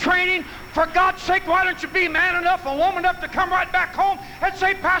get any training, for God's sake, why don't you be man enough and woman enough to come right back home and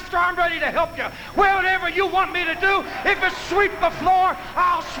say, Pastor, I'm ready to help you. Whatever you want me to do, if it's sweep the floor,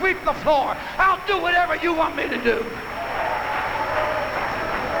 I'll sweep the floor. I'll do whatever you want me to do.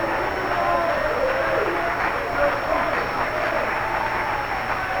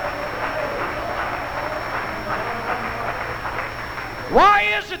 Why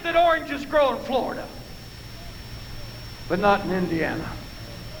is it that oranges grow in Florida, but not in Indiana?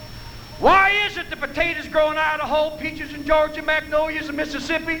 Why is it the potatoes grow in Idaho, peaches in Georgia, magnolias in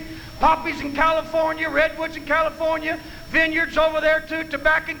Mississippi, poppies in California, redwoods in California, vineyards over there too,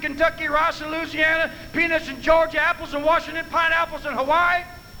 tobacco in Kentucky, rice in Louisiana, peanuts in Georgia, apples in Washington, pineapples in Hawaii?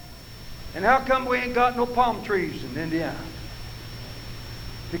 And how come we ain't got no palm trees in Indiana?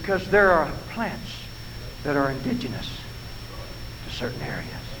 Because there are plants that are indigenous to certain areas.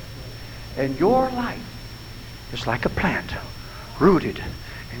 And your life is like a plant, rooted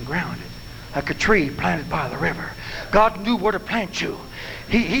and grounded, like a tree planted by the river. God knew where to plant you.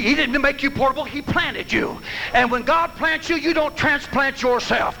 He didn't make you portable, He planted you. And when God plants you, you don't transplant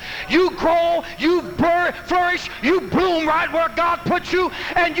yourself. You grow, you flourish, you bloom right where God puts you,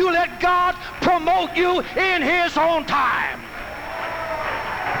 and you let God promote you in His own time.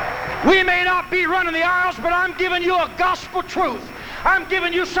 We may not be running the aisles, but I'm giving you a gospel truth. I'm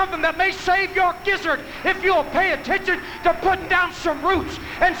giving you something that may save your gizzard if you'll pay attention to putting down some roots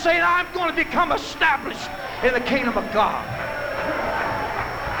and saying, I'm going to become established in the kingdom of God.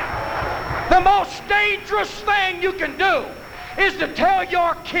 The most dangerous thing you can do is to tell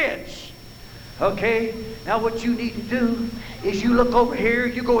your kids, okay, now what you need to do is you look over here,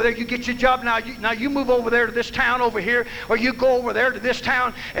 you go over there, you get your job, now you move over there to this town over here, or you go over there to this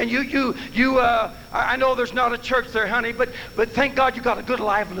town, and I know there's not a church there, honey, but thank God you got a good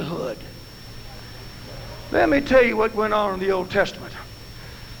livelihood. Let me tell you what went on in the Old Testament.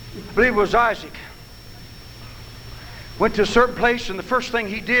 I believe it was Isaac. Went to a certain place, and the first thing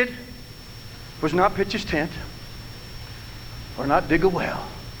he did was not pitch his tent or not dig a well.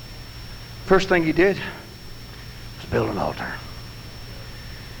 First thing he did was build an altar.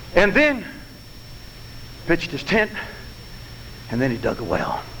 And then pitched his tent, and then he dug a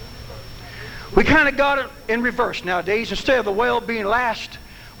well. We kind of got it in reverse nowadays. Instead of the well being last,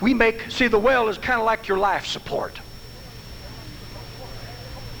 see, the well is kind of like your life support.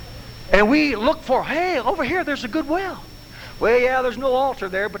 And we look for, hey, over here there's a good well. Well, yeah, there's no altar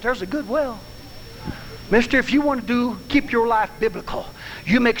there, but there's a good well. Mister, if you want to keep your life biblical,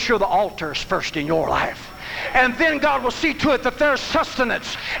 you make sure the altar is first in your life. And then God will see to it that there's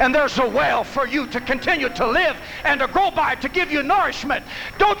sustenance and there's a well for you to continue to live and to grow by, to give you nourishment.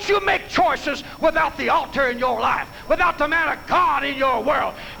 Don't you make choices without the altar in your life, without the man of God in your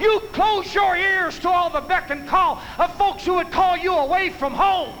world. You close your ears to all the beck and call of folks who would call you away from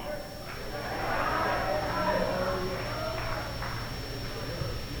home.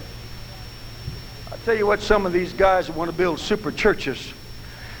 I'll tell you what, some of these guys that want to build super churches,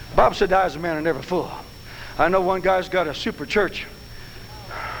 Bob said, eyes of man are never full. I know one guy's got a super church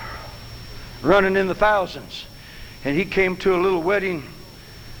running in the thousands, and he came to a little wedding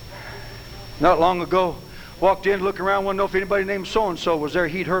not long ago, walked in, looked around, wanted to know if anybody named so-and-so was there.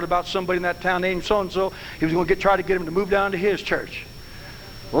 He'd heard about somebody in that town named so-and-so. He was going to try to get him to move down to his church.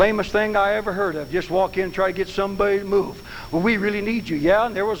 Lamest thing I ever heard of. Just walk in and try to get somebody to move. Well, we really need you. Yeah,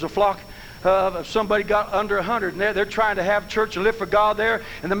 and there was a flock of somebody got under 100, and they're trying to have church and live for God there,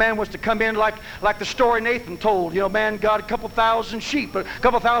 and the man wants to come in like the story Nathan told. You know, man got a couple thousand sheep, a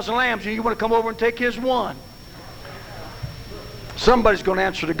couple thousand lambs, and you want to come over and take his one. Somebody's going to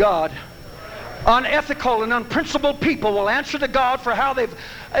answer to God. Unethical and unprincipled people will answer to God for how they've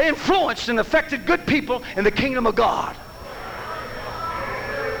influenced and affected good people in the kingdom of God.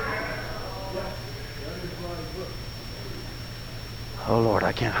 Oh, Lord,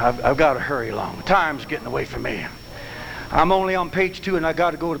 I can't. I've got to hurry along. Time's getting away from me. I'm only on page 2, and I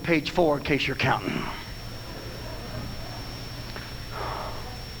got to go to page 4 in case you're counting.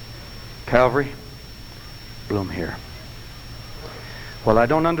 Calvary, bloom here. Well, I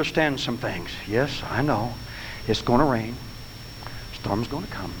don't understand some things. Yes, I know. It's going to rain. Storm's going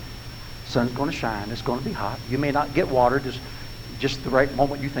to come. Sun's going to shine. It's going to be hot. You may not get watered just the right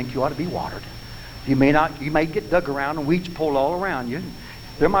moment you think you ought to be watered. You may get dug around and weeds pulled all around you.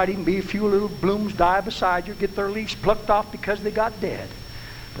 There might even be a few little blooms die beside you, get their leaves plucked off because they got dead.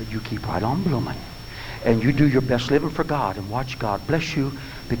 But you keep right on blooming. And you do your best living for God and watch God bless you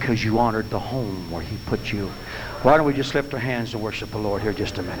because you honored the home where He put you. Why don't we just lift our hands and worship the Lord here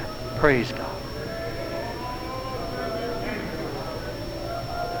just a minute. Praise God.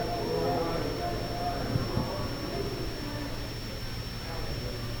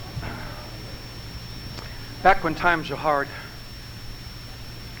 Back when times were hard,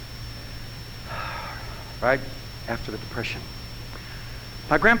 right after the Depression,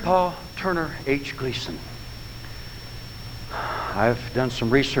 my grandpa, Turner H. Gleason, I've done some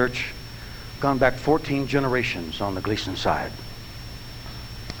research, gone back 14 generations on the Gleason side,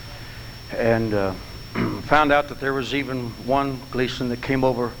 and found out that there was even one Gleason that came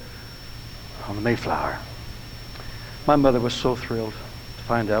over on the Mayflower. My mother was so thrilled to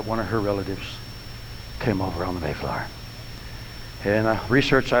find out one of her relatives came over on the Mayflower. In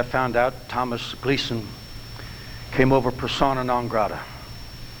research I found out Thomas Gleason came over persona non grata.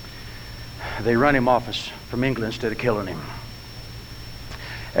 They run him off from England instead of killing him.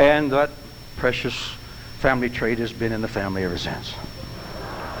 And that precious family trait has been in the family ever since.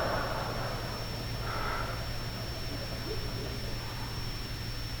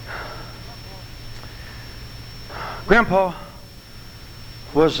 Grandpa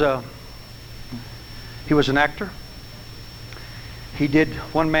was he was an actor. He did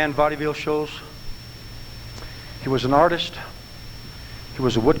one-man vaudeville shows. He was an artist. He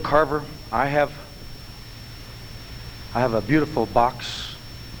was a wood carver. I have a beautiful box.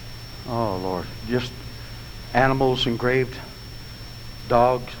 Oh Lord, just animals engraved,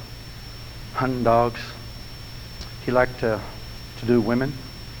 dogs, hunting dogs. He liked to do women,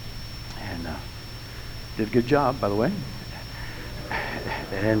 and did a good job, by the way.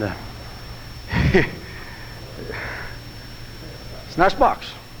 And it's a nice box.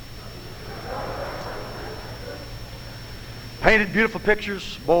 Painted beautiful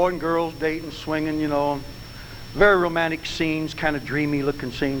pictures, boy and girls dating, swinging, you know. Very romantic scenes, kind of dreamy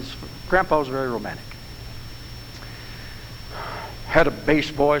looking scenes. Grandpa was very romantic. Had a bass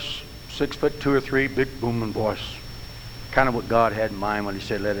voice, 6'2" or 3", big booming voice. Kind of what God had in mind when He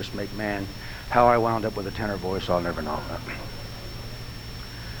said, "Let us make man." How I wound up with a tenor voice, I'll never know.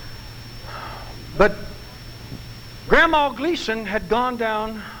 But Grandma Gleason had gone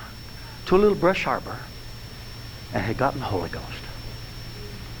down to a little brush harbor and had gotten the Holy Ghost.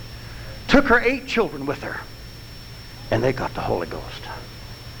 Took her 8 children with her, and they got the Holy Ghost.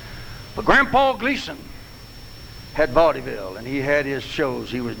 But Grandpa Gleason had vaudeville, and he had his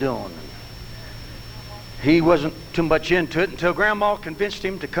shows he was doing. He wasn't too much into it until Grandma convinced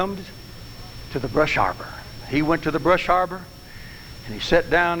him to come to the brush harbor. He went to the brush harbor, and he sat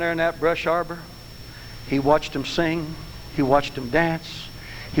down there in that brush harbor. He watched them sing. He watched them dance.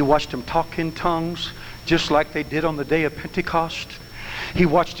 He watched them talk in tongues, just like they did on the day of Pentecost. He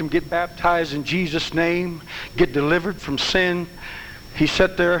watched them get baptized in Jesus' name, get delivered from sin. He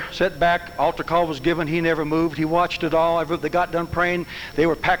sat there, sat back, altar call was given, he never moved. He watched it all. They got done praying. They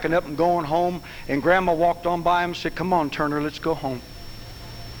were packing up and going home, and Grandma walked on by him and said, "Come on, Turner, let's go home."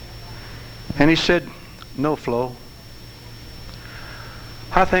 And he said, "No, Flo.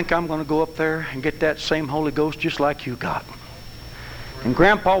 I think I'm going to go up there and get that same Holy Ghost just like you got." And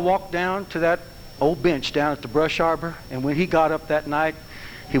Grandpa walked down to that old bench down at the brush harbor, and when he got up that night,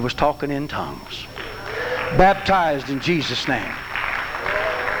 he was talking in tongues. Baptized in Jesus' name.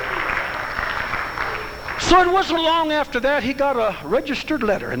 So it wasn't long after that he got a registered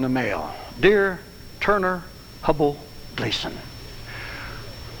letter in the mail. "Dear Turner Hubble Gleason,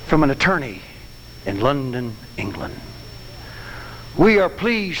 from an attorney in London, England. We are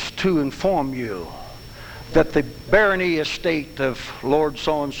pleased to inform you that the barony estate of Lord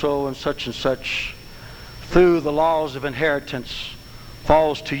so-and-so and such, through the laws of inheritance,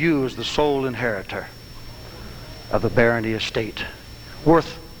 falls to you as the sole inheritor of the barony estate,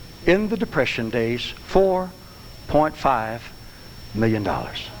 worth, in the Depression days, $4.5 million.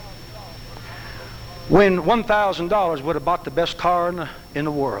 When $1,000 would have bought the best car in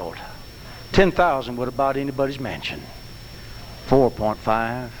the world, $10,000 would have bought anybody's mansion.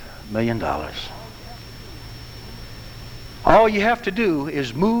 $4.5 million. All you have to do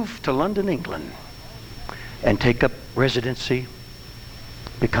is move to London, England, and take up residency,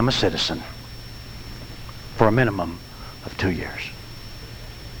 become a citizen, for a minimum of 2 years."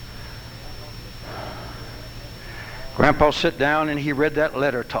 Grandpa sat down and he read that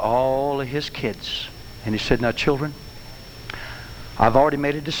letter to all of his kids. And he said, "Now, children, I've already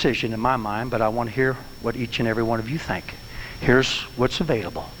made a decision in my mind, but I want to hear what each and every one of you think. Here's what's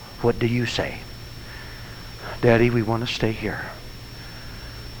available. What do you say?" "Daddy, we want to stay here."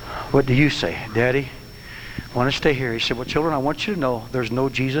 What do you say? Daddy, I want to stay here. He said, well, children, I want you to know there's no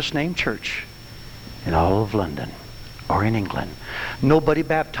Jesus name church in all of London or in England. Nobody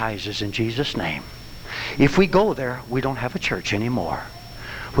baptizes in Jesus' name. If we go there, we don't have a church anymore.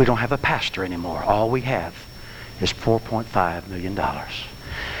 We don't have a pastor anymore. All we have is $4.5 million.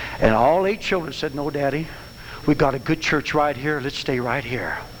 And all 8 children said, no, Daddy, we've got a good church right here. Let's stay right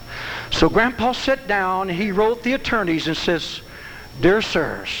here. So Grandpa sat down and he wrote the attorneys and says, dear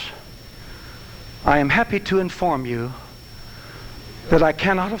sirs, I am happy to inform you that I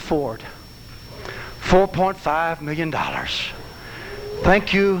cannot afford $4.5 million.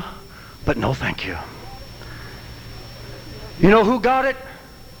 Thank you, but no thank you. You know who got it?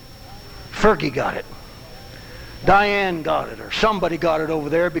 Fergie got it. Diane got it, or somebody got it over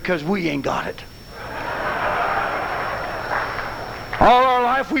there, because we ain't got it. All our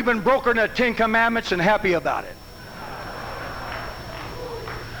life we've been broken the 10 Commandments and happy about it.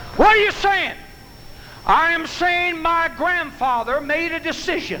 What are you saying? I am saying my grandfather made a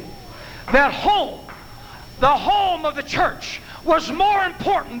decision that home, the home of the church, was more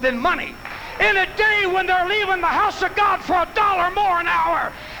important than money. In a day when they're leaving the house of God for $1 more an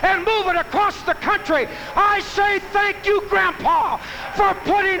hour and moving across the country, I say thank you, Grandpa, for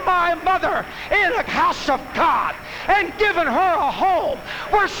putting my mother in a house of God and giving her a home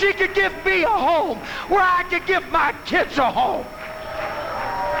where she could give me a home, where I could give my kids a home.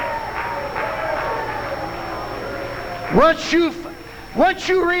 Once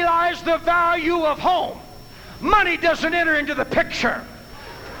you realize the value of home, money doesn't enter into the picture.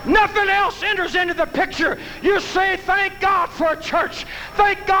 Nothing else enters into the picture. You say, thank God for a church.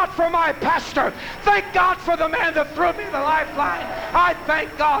 Thank God for my pastor. Thank God for the man that threw me the lifeline. I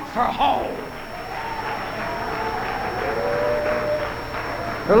thank God for home.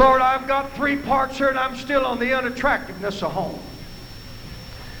 Lord, I've got 3 parts here and I'm still on the unattractiveness of home.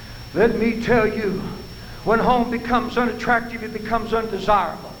 Let me tell you, when home becomes unattractive, it becomes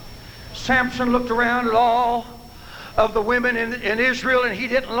undesirable. Samson looked around at all of the women in Israel, and he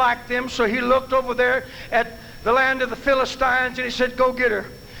didn't like them, so he looked over there at the land of the Philistines, and he said, go get her.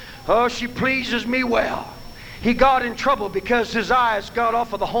 Oh, she pleases me well. He got in trouble because his eyes got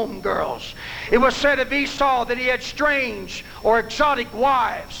off of the home girls. It was said of Esau that he had strange or exotic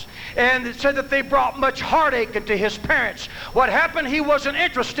wives, and it said that they brought much heartache into his parents. What happened? He wasn't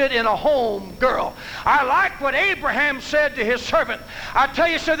interested in a home girl. I like what Abraham said to his servant. I tell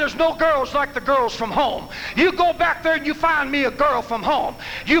you, sir, there's no girls like the girls from home. You go back there and you find me a girl from home.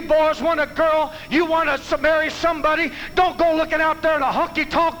 You boys want a girl, you want to marry somebody, don't go looking out there in a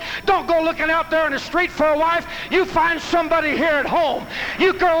honky-tonk. Don't go looking out there in the street for a wife. You find somebody here at home.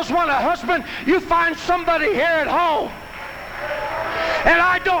 You girls want a husband, you find somebody here at home. And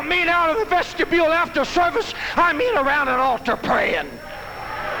I don't mean out of the vestibule after service. I mean around an altar praying.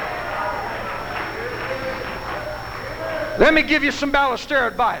 Let me give you some Ballestero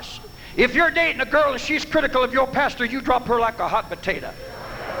advice. If you're dating a girl and she's critical of your pastor, you drop her like a hot potato.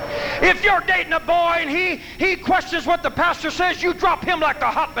 If you're dating a boy and he questions what the pastor says, you drop him like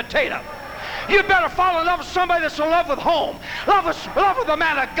a hot potato. You better fall in love with somebody that's in love with home. Love with the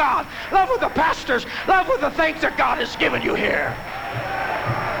man of God. Love with the pastors. Love with the things that God has given you here.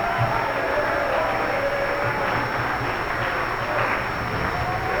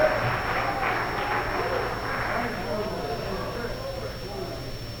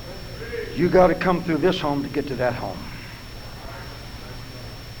 You got to come through this home to get to that home.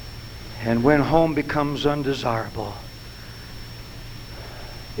 And when home becomes undesirable,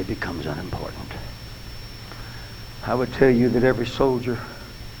 it becomes unimportant. I would tell you that every soldier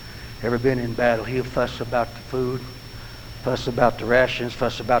ever been in battle, he'll fuss about the food, fuss about the rations,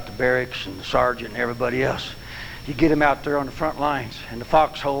 fuss about the barracks and the sergeant and everybody else. You get him out there on the front lines in the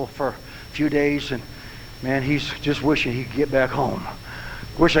foxhole for a few days, and man, he's just wishing he could get back home.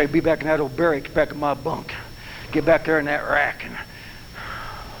 Wish I could be back in that old barracks, back in my bunk. Get back there in that rack, and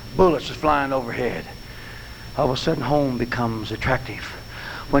bullets is flying overhead. All of a sudden, home becomes attractive.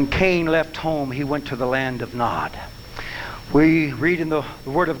 When Cain left home, he went to the land of Nod. We read in the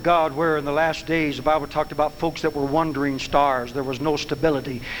Word of God where in the last days the Bible talked about folks that were wandering stars. There was no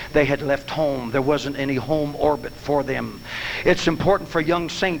stability. They had left home. There wasn't any home orbit for them. It's important for young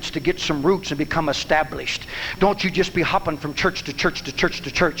saints to get some roots and become established. Don't you just be hopping from church to church to church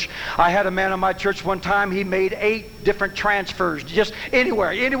to church. I had a man in my church one time, he made 8 different transfers, just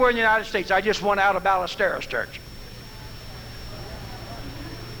anywhere in the United States. I just went out of Ballestero's church.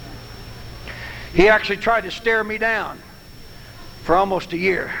 He actually tried to stare me down for almost a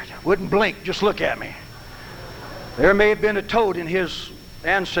year. Wouldn't blink, just look at me. There may have been a toad in his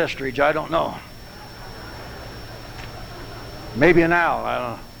ancestry, I don't know. Maybe an owl, I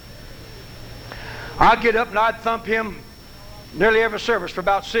don't know. I'd get up and I'd thump him nearly every service for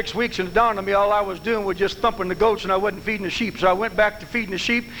about 6 weeks, and it dawned on me all I was doing was just thumping the goats and I wasn't feeding the sheep. So I went back to feeding the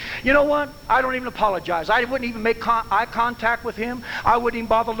sheep. You know what? I don't even apologize. I wouldn't even make eye contact with him. I wouldn't even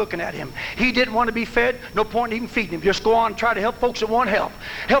bother looking at him. He didn't want to be fed. No point in even feeding him. Just go on and try to help folks that want help.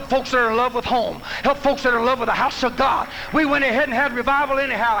 Help folks that are in love with home. Help folks that are in love with the house of God. We went ahead and had revival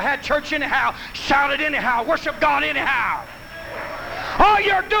anyhow, had church anyhow, shouted anyhow, worship God anyhow. All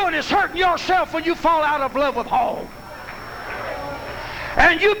you're doing is hurting yourself when you fall out of love with home.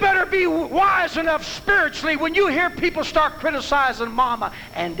 And you better be wise enough spiritually when you hear people start criticizing mama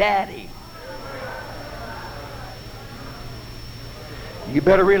and daddy. You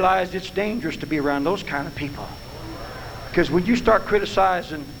better realize it's dangerous to be around those kind of people. Because when you start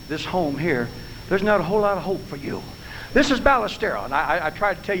criticizing this home here, there's not a whole lot of hope for you. This is Ballestero, and I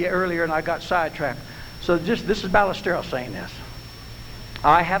tried to tell you earlier and I got sidetracked. So this is Ballestero saying this.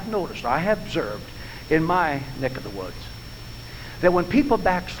 I have noticed, I have observed in my neck of the woods, that when people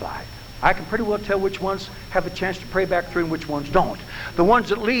backslide, I can pretty well tell which ones have a chance to pray back through and which ones don't. The ones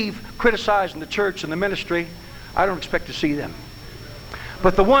that leave criticizing the church and the ministry, I don't expect to see them.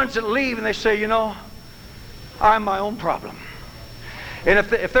 But the ones that leave and they say, you know, I'm my own problem. And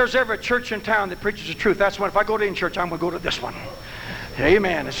if there's ever a church in town that preaches the truth, that's when, if I go to any church, I'm going to go to this one.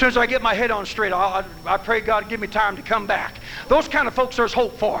 Amen. As soon as I get my head on straight, I pray God give me time to come back. Those kind of folks there's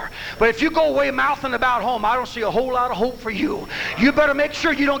hope for. But if you go away mouthing about home, I don't see a whole lot of hope for you. You better make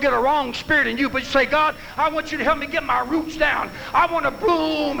sure you don't get a wrong spirit in you, but you say, God, I want you to help me get my roots down. I want to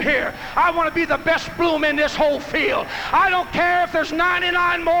bloom here. I want to be the best bloom in this whole field. I don't care if there's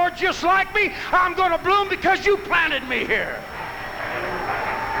 99 more just like me. I'm going to bloom because you planted me here.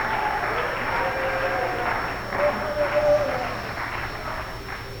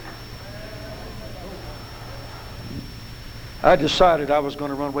 I decided I was going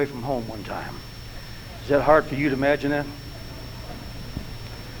to run away from home one time. Is that hard for you to imagine that?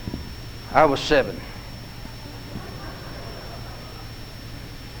 I was 7.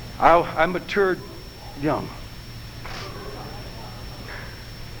 I matured young.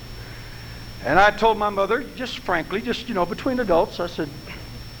 And I told my mother, just frankly, just, you know, between adults, I said,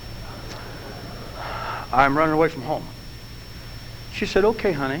 I'm running away from home. She said,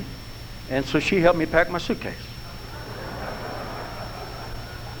 okay, honey. And so she helped me pack my suitcase.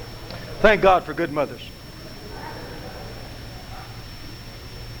 Thank God for good mothers.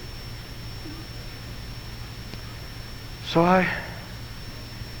 So I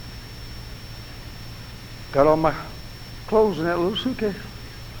got all my clothes in that little suitcase.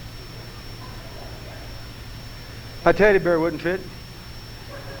 My teddy bear wouldn't fit.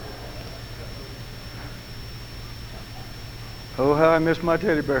 Oh, how I miss my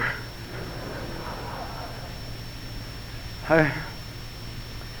teddy bear. I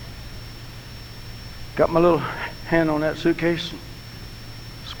got my little hand on that suitcase,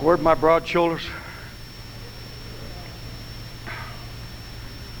 squared my broad shoulders.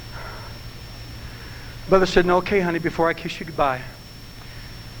 Mother said, no, okay, honey, before I kiss you goodbye.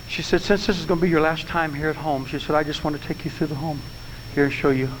 She said, since this is going to be your last time here at home, she said, I just want to take you through the home here and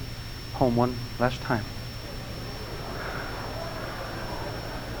show you home one last time.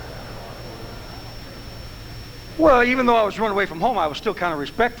 Well, even though I was running away from home, I was still kind of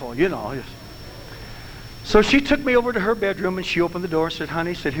respectful, you know. So she took me over to her bedroom and she opened the door and said,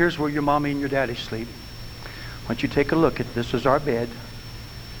 honey, said, here's where your mommy and your daddy sleep. Why don't you take a look at this? Is our bed.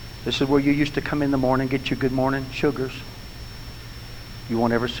 This is where you used to come in the morning, get your good morning sugars. You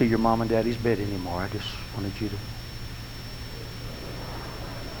won't ever see your mom and daddy's bed anymore. I just wanted you to.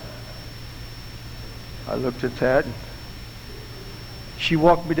 I looked at that. And she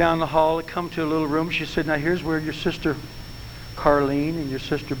walked me down the hall and come to a little room. She said, now here's where your sister Carlene and your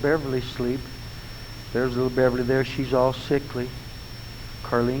sister Beverly sleep. There's little Beverly there. She's all sickly.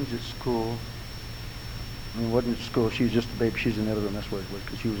 Carlene's at school. I mean, wasn't at school. She was just a baby. She's in the other room. That's where it was,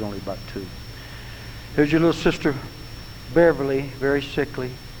 because she was only about 2. Here's your little sister Beverly, very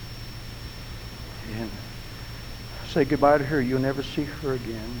sickly. And say goodbye to her. You'll never see her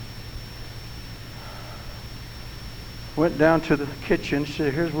again. Went down to the kitchen. She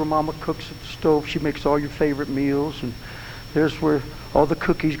said, here's where Mama cooks at the stove. She makes all your favorite meals. And there's where all the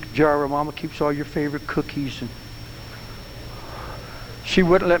cookies jar where Mama keeps all your favorite cookies. And she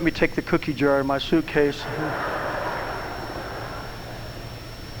wouldn't let me take the cookie jar in my suitcase.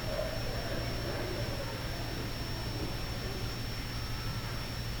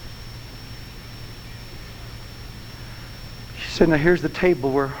 She said, now here's the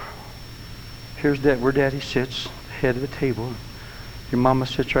table where Daddy sits, the head of the table. Your mama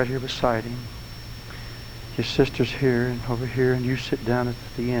sits right here beside him. Your sister's here and over here, and you sit down at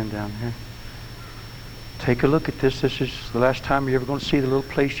the end down here. Take a look at this. This is the last time you're ever going to see the little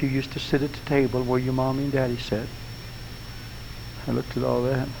place you used to sit at the table where your mommy and daddy sat. I looked at all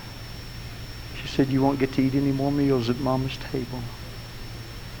that. She said, you won't get to eat any more meals at Mama's table.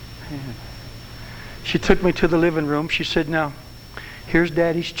 Man. She took me to the living room. She said, now, here's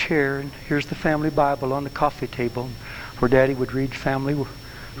Daddy's chair, and here's the family Bible on the coffee table where Daddy would read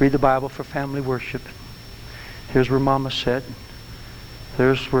the Bible for family worship. Here's where Mama sat.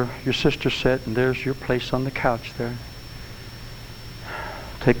 There's where your sister sat, and there's your place on the couch there.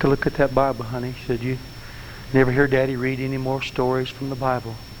 Take a look at that Bible, honey. She said, you never hear Daddy read any more stories from the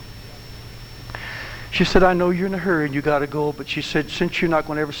Bible. She said, I know you're in a hurry and you got to go, but she said, since you're not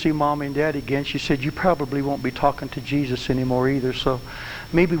going to ever see Mommy and Daddy again, she said, you probably won't be talking to Jesus anymore either, so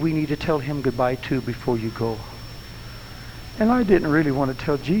maybe we need to tell him goodbye too before you go. And I didn't really want to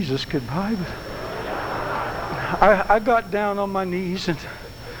tell Jesus goodbye, but I got down on my knees, and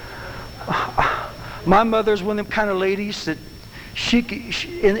my mother's one of them kind of ladies that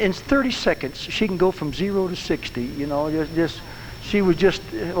in 30 seconds, she can go from 0 to 60, you know, she was just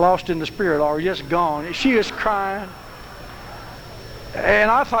lost in the spirit or just gone. She was crying.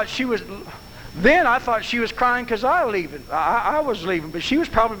 And I thought she was crying because I was leaving. But she was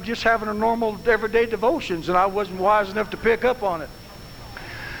probably just having her normal everyday devotions, and I wasn't wise enough to pick up on it.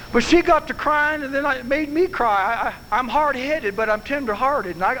 But she got to crying, and then it made me cry. I'm hard-headed, but I'm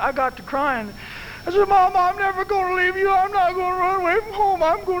tender-hearted. And I got to crying. I said, Mama, I'm never going to leave you. I'm not going to run away from home.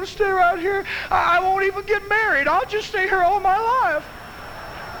 I'm going to stay right here. I won't even get married. I'll just stay here all my life.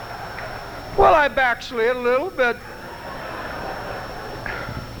 Well, I backslid a little bit.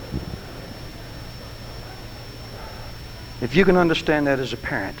 If you can understand that as a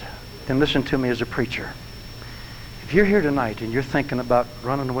parent, then listen to me as a preacher. If you're here tonight and you're thinking about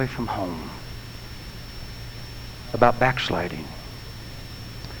running away from home, about backsliding,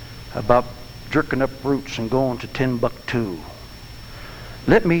 about jerking up roots and going to Timbuktu,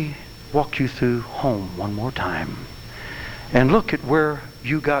 let me walk you through home one more time and look at where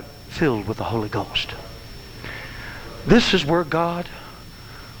you got filled with the Holy Ghost. This is where God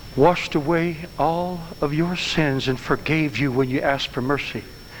washed away all of your sins and forgave you when you asked for mercy.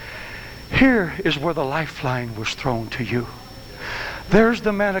 Here is where the lifeline was thrown to you. There's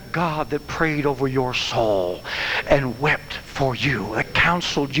the man of God that prayed over your soul and wept for you, that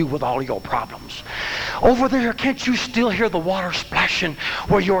counseled you with all your problems. Over there, can't you still hear the water splashing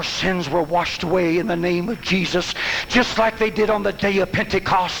where your sins were washed away in the name of Jesus, just like they did on the day of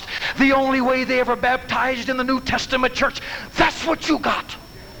Pentecost, the only way they ever baptized in the New Testament church? That's what you got.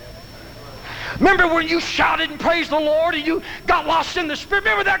 Remember when you shouted and praised the Lord and you got lost in the Spirit?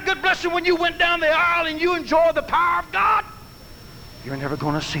 Remember that good blessing when you went down the aisle and you enjoyed the power of God? You're never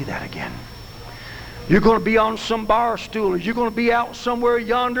going to see that again. You're going to be on some bar stool, or you're going to be out somewhere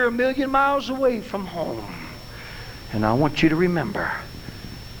yonder 1,000,000 miles away from home. And I want you to remember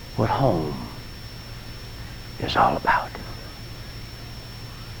what home is all about.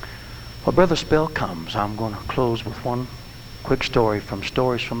 Well, Brother Spell comes, I'm going to close with one quick story from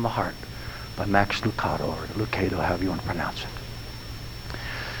Stories from the Heart by Max Lucado, or Lucado, however you want to pronounce it.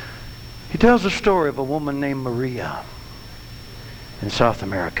 He tells the story of a woman named Maria in South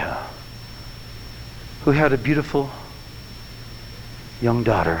America who had a beautiful young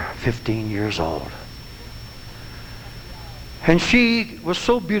daughter, 15 years old. And she was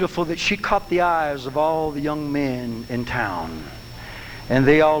so beautiful that she caught the eyes of all the young men in town. And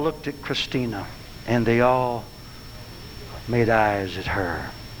they all looked at Christina, and they all made eyes at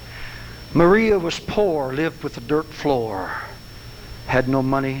her. Maria was poor, lived with a dirt floor, had no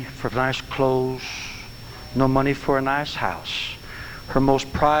money for nice clothes, no money for a nice house. Her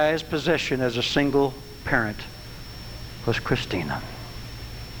most prized possession as a single parent was Christina.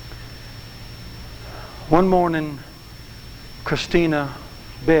 One morning, Christina's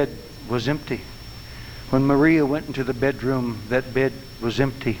bed was empty. When Maria went into the bedroom, that bed was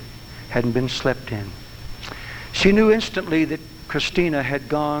empty, hadn't been slept in. She knew instantly that Christina had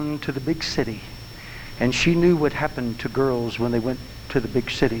gone to the big city, and she knew what happened to girls when they went to the big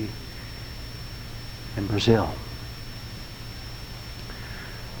city in Brazil.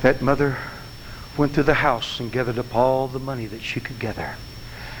 That mother went through the house and gathered up all the money that she could gather.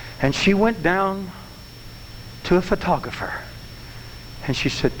 And she went down to a photographer, and she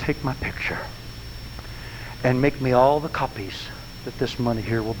said, take my picture and make me all the copies that this money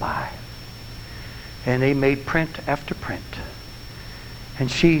here will buy. And they made print after print. And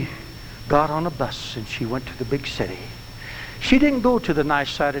she got on a bus and she went to the big city. She didn't go to the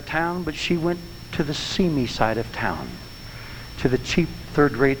nice side of town, but she went to the seamy side of town, to the cheap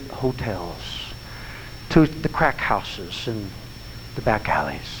third-rate hotels, to the crack houses and the back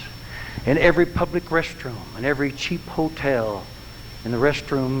alleys. in every public restroom, in every cheap hotel, in the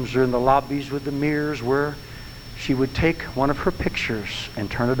restrooms or in the lobbies with the mirrors, where she would take one of her pictures and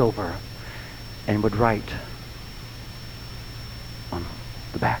turn it over and would write on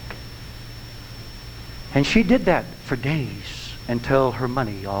the back. And she did that for days until her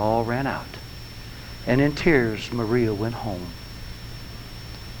money all ran out. And in tears, Maria went home.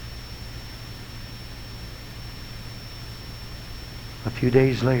 A few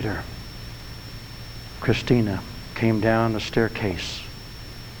days later, Christina came down the staircase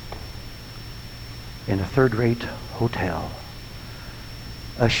in a third-rate hotel,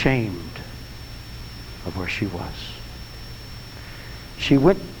 ashamed of where she was. She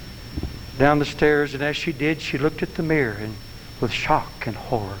went down the stairs, and as she did, she looked at the mirror, and with shock and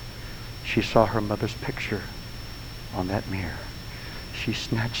horror, she saw her mother's picture on that mirror. She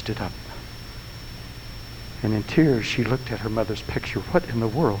snatched it up, and in tears, she looked at her mother's picture. What in the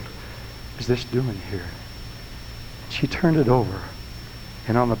world is this doing here? She turned it over,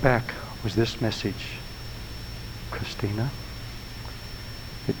 and on the back was this message: Christina,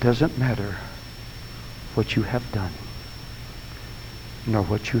 it doesn't matter what you have done, nor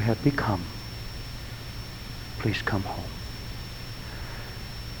what you have become. Please come home.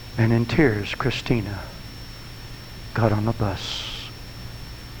 And in tears, Christina got on the bus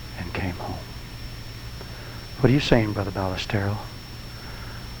and came home. What are you saying, Brother Ballestero?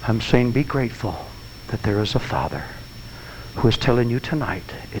 I'm saying be grateful that there is a Father who is telling you tonight,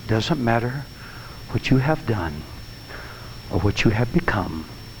 it doesn't matter what you have done or what you have become.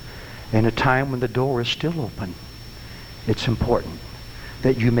 In a time when the door is still open, it's important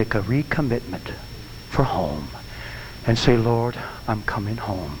that you make a recommitment for home and say, Lord, I'm coming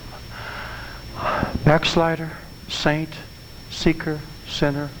home. Backslider, saint, seeker,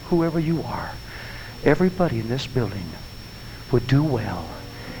 sinner, whoever you are, everybody in this building would do well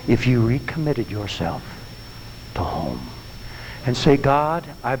if you recommitted yourself to home and say, God,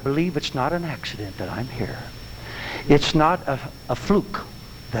 I believe it's not an accident that I'm here. It's not a fluke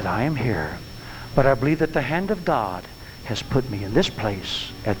that I am here, but I believe that the hand of God has put me in this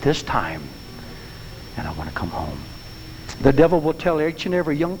place at this time, and I want to come home. The devil will tell each and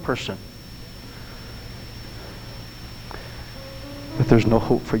every young person that there's no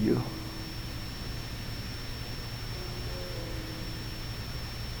hope for you.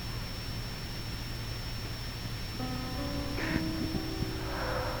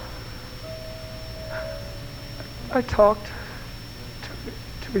 I talked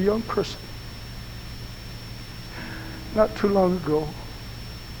to a young person not too long ago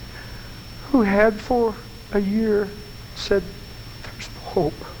who had for a year said, there's no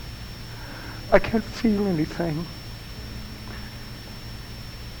hope. I can't feel anything.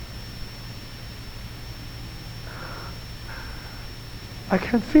 I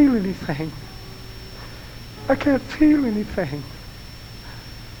can't feel anything. I can't feel anything.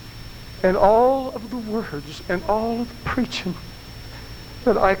 And all of the words and all of the preaching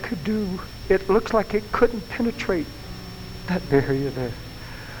that I could do, it looks like it couldn't penetrate that barrier there.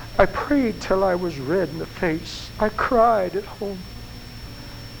 I prayed till I was red in the face. I cried at home.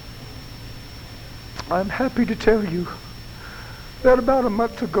 I'm happy to tell you that about a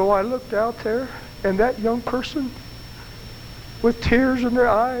month ago I looked out there, and that young person with tears in their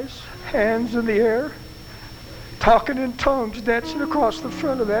eyes, hands in the air, talking in tongues, dancing across the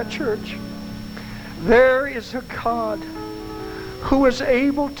front of that church. There is a God who is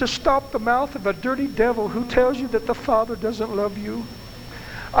able to stop the mouth of a dirty devil who tells you that the Father doesn't love you.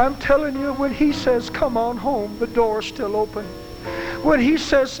 I'm telling you, when he says, come on home, the door is still open. When he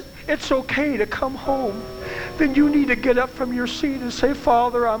says, it's okay to come home, then you need to get up from your seat and say,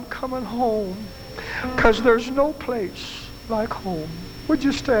 Father, I'm coming home. Because there's no place like home. Would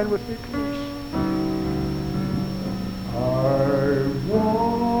you stand with me, please?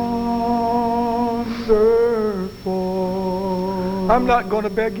 I'm not going to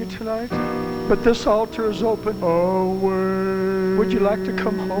beg you tonight, but this altar is open. Would you like to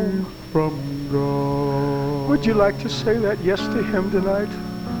come home from God? Would you like to say that yes to him tonight?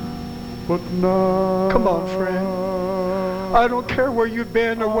 But now, come on, friend. I don't care where you've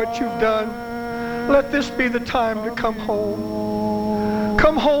been or what you've done. Let this be the time to come home.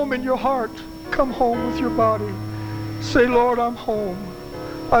 Come home in your heart. Come home with your body. Say, Lord, I'm home.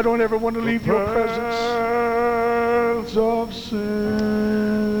 I don't ever want to leave your presence. Of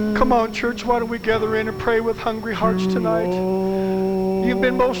sin. Come on, church, why don't we gather in and pray with hungry hearts tonight? You've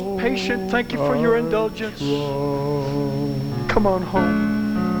been most patient. Thank you for your indulgence. Come on home.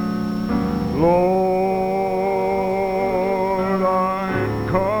 Lord,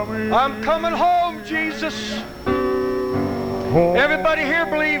 I'm coming home, Jesus. Everybody here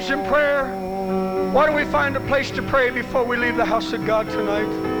believes in prayer. Why don't we find a place to pray before we leave the house of God tonight?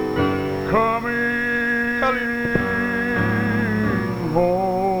 Coming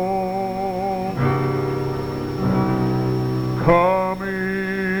home, coming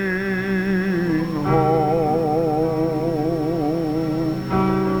home,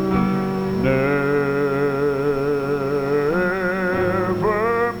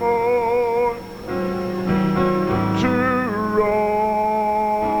 nevermore to roam.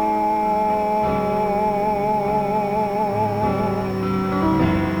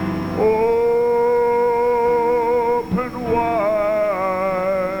 Open wide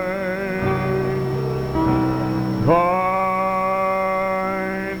thine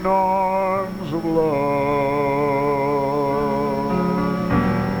arms of love.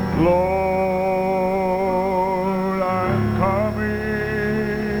 Lord, I'm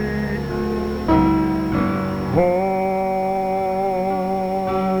coming home.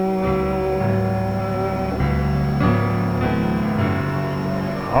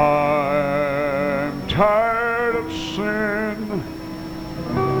 I'm tired of sin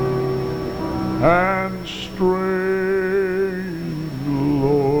and strain,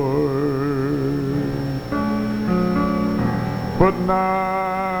 Lord, but now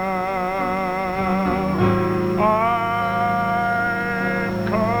I'm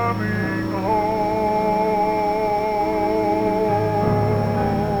coming home.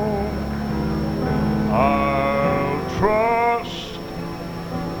 I'll trust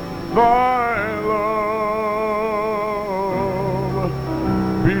thy love,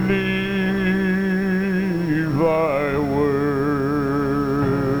 believe thy word.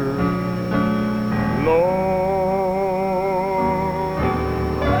 Lord,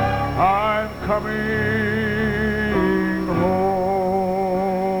 I'm coming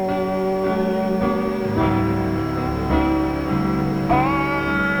home.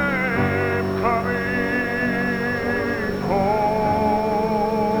 I'm coming home.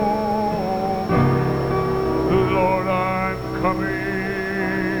 Lord, I'm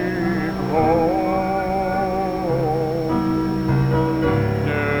coming home.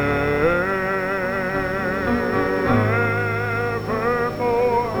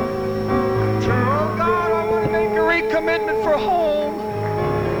 Nevermore to God, I want to make a recommitment for home.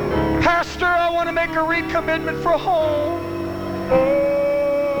 Pastor, I want to make a recommitment for home.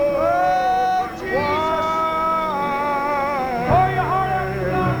 Oh, Jesus. Pour your heart out to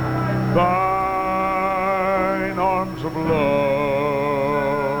God tonight. Thine arms of love,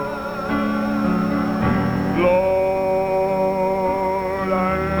 Lord,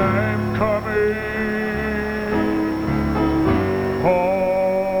 I'm coming home.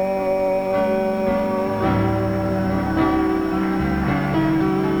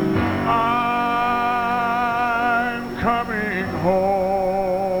 I'm coming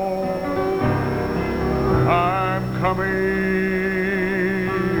home. I'm coming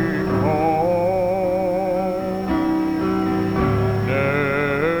home.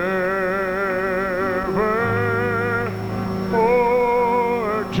 Never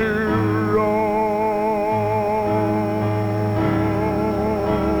more to roam.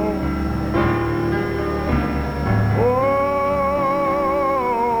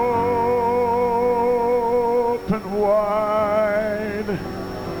 Open wide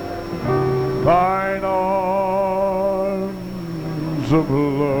thine arms of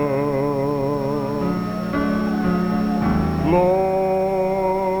love.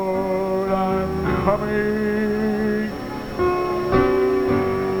 Lord, I'm coming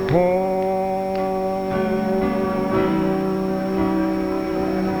home.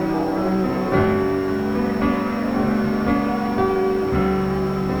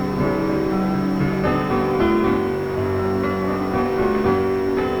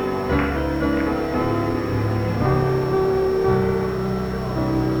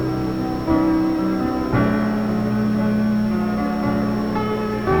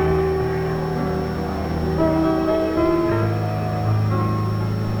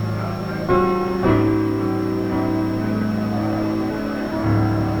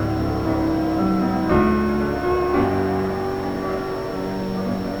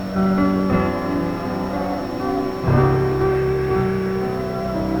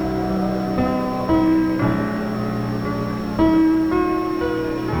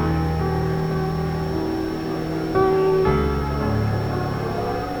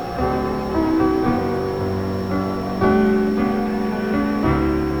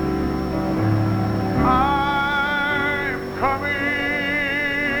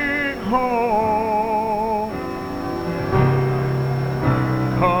 home.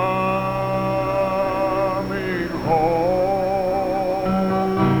 Come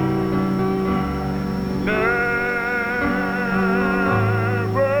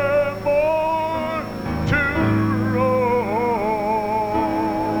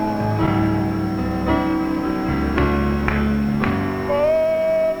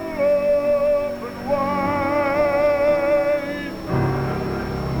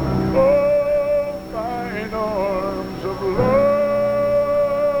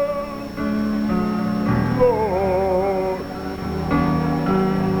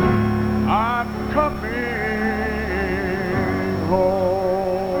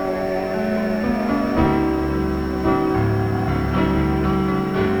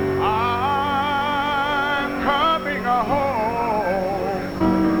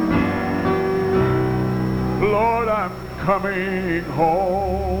coming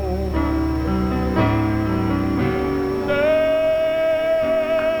home.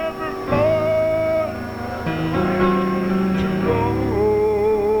 Never more to go.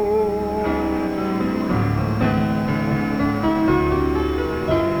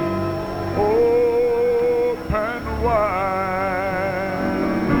 Open wide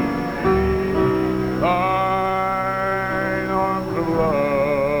thine arms of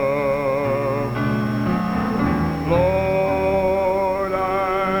love. Lord,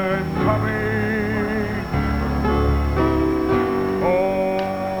 I'm coming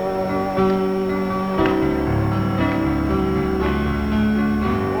home.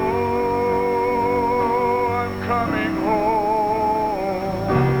 Oh, I'm coming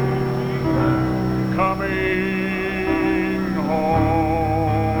home. Coming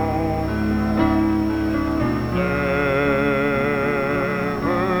home. Nevermore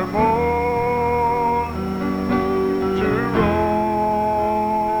to roam.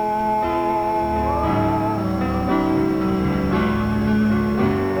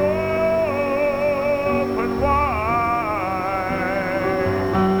 Open wide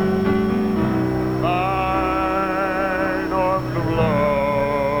thine arms of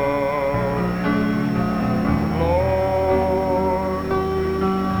love, Lord.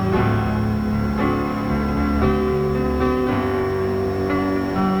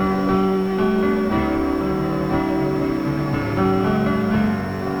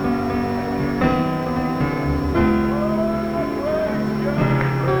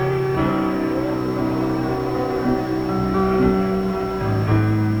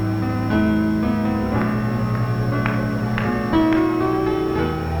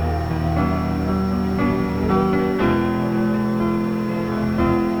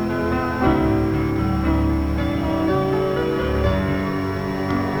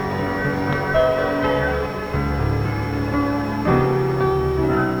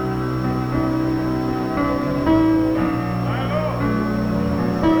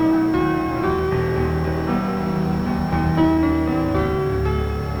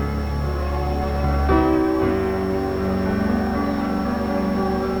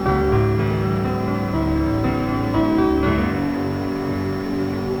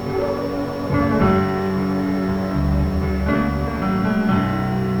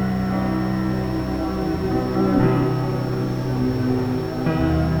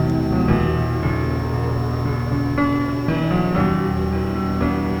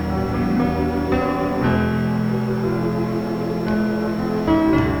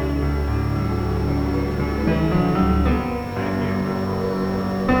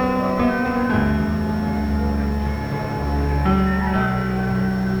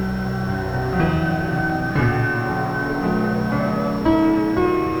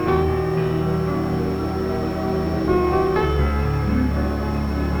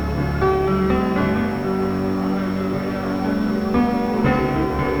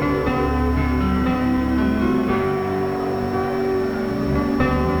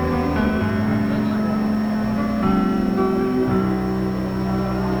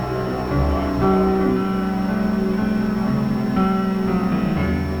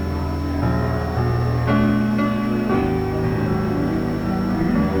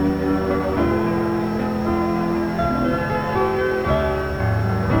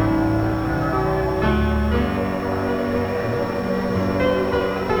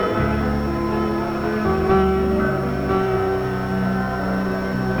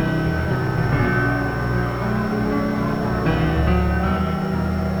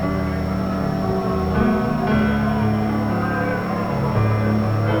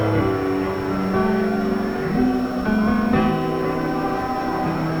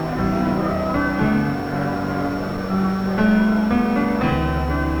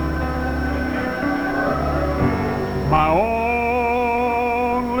 My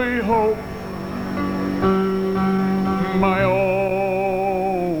only hope, my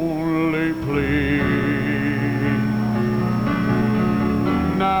only plea.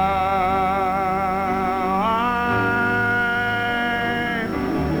 Now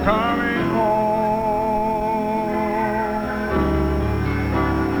I'm coming home.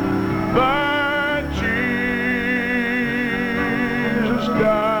 That Jesus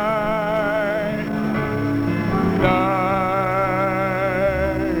died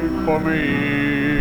for me.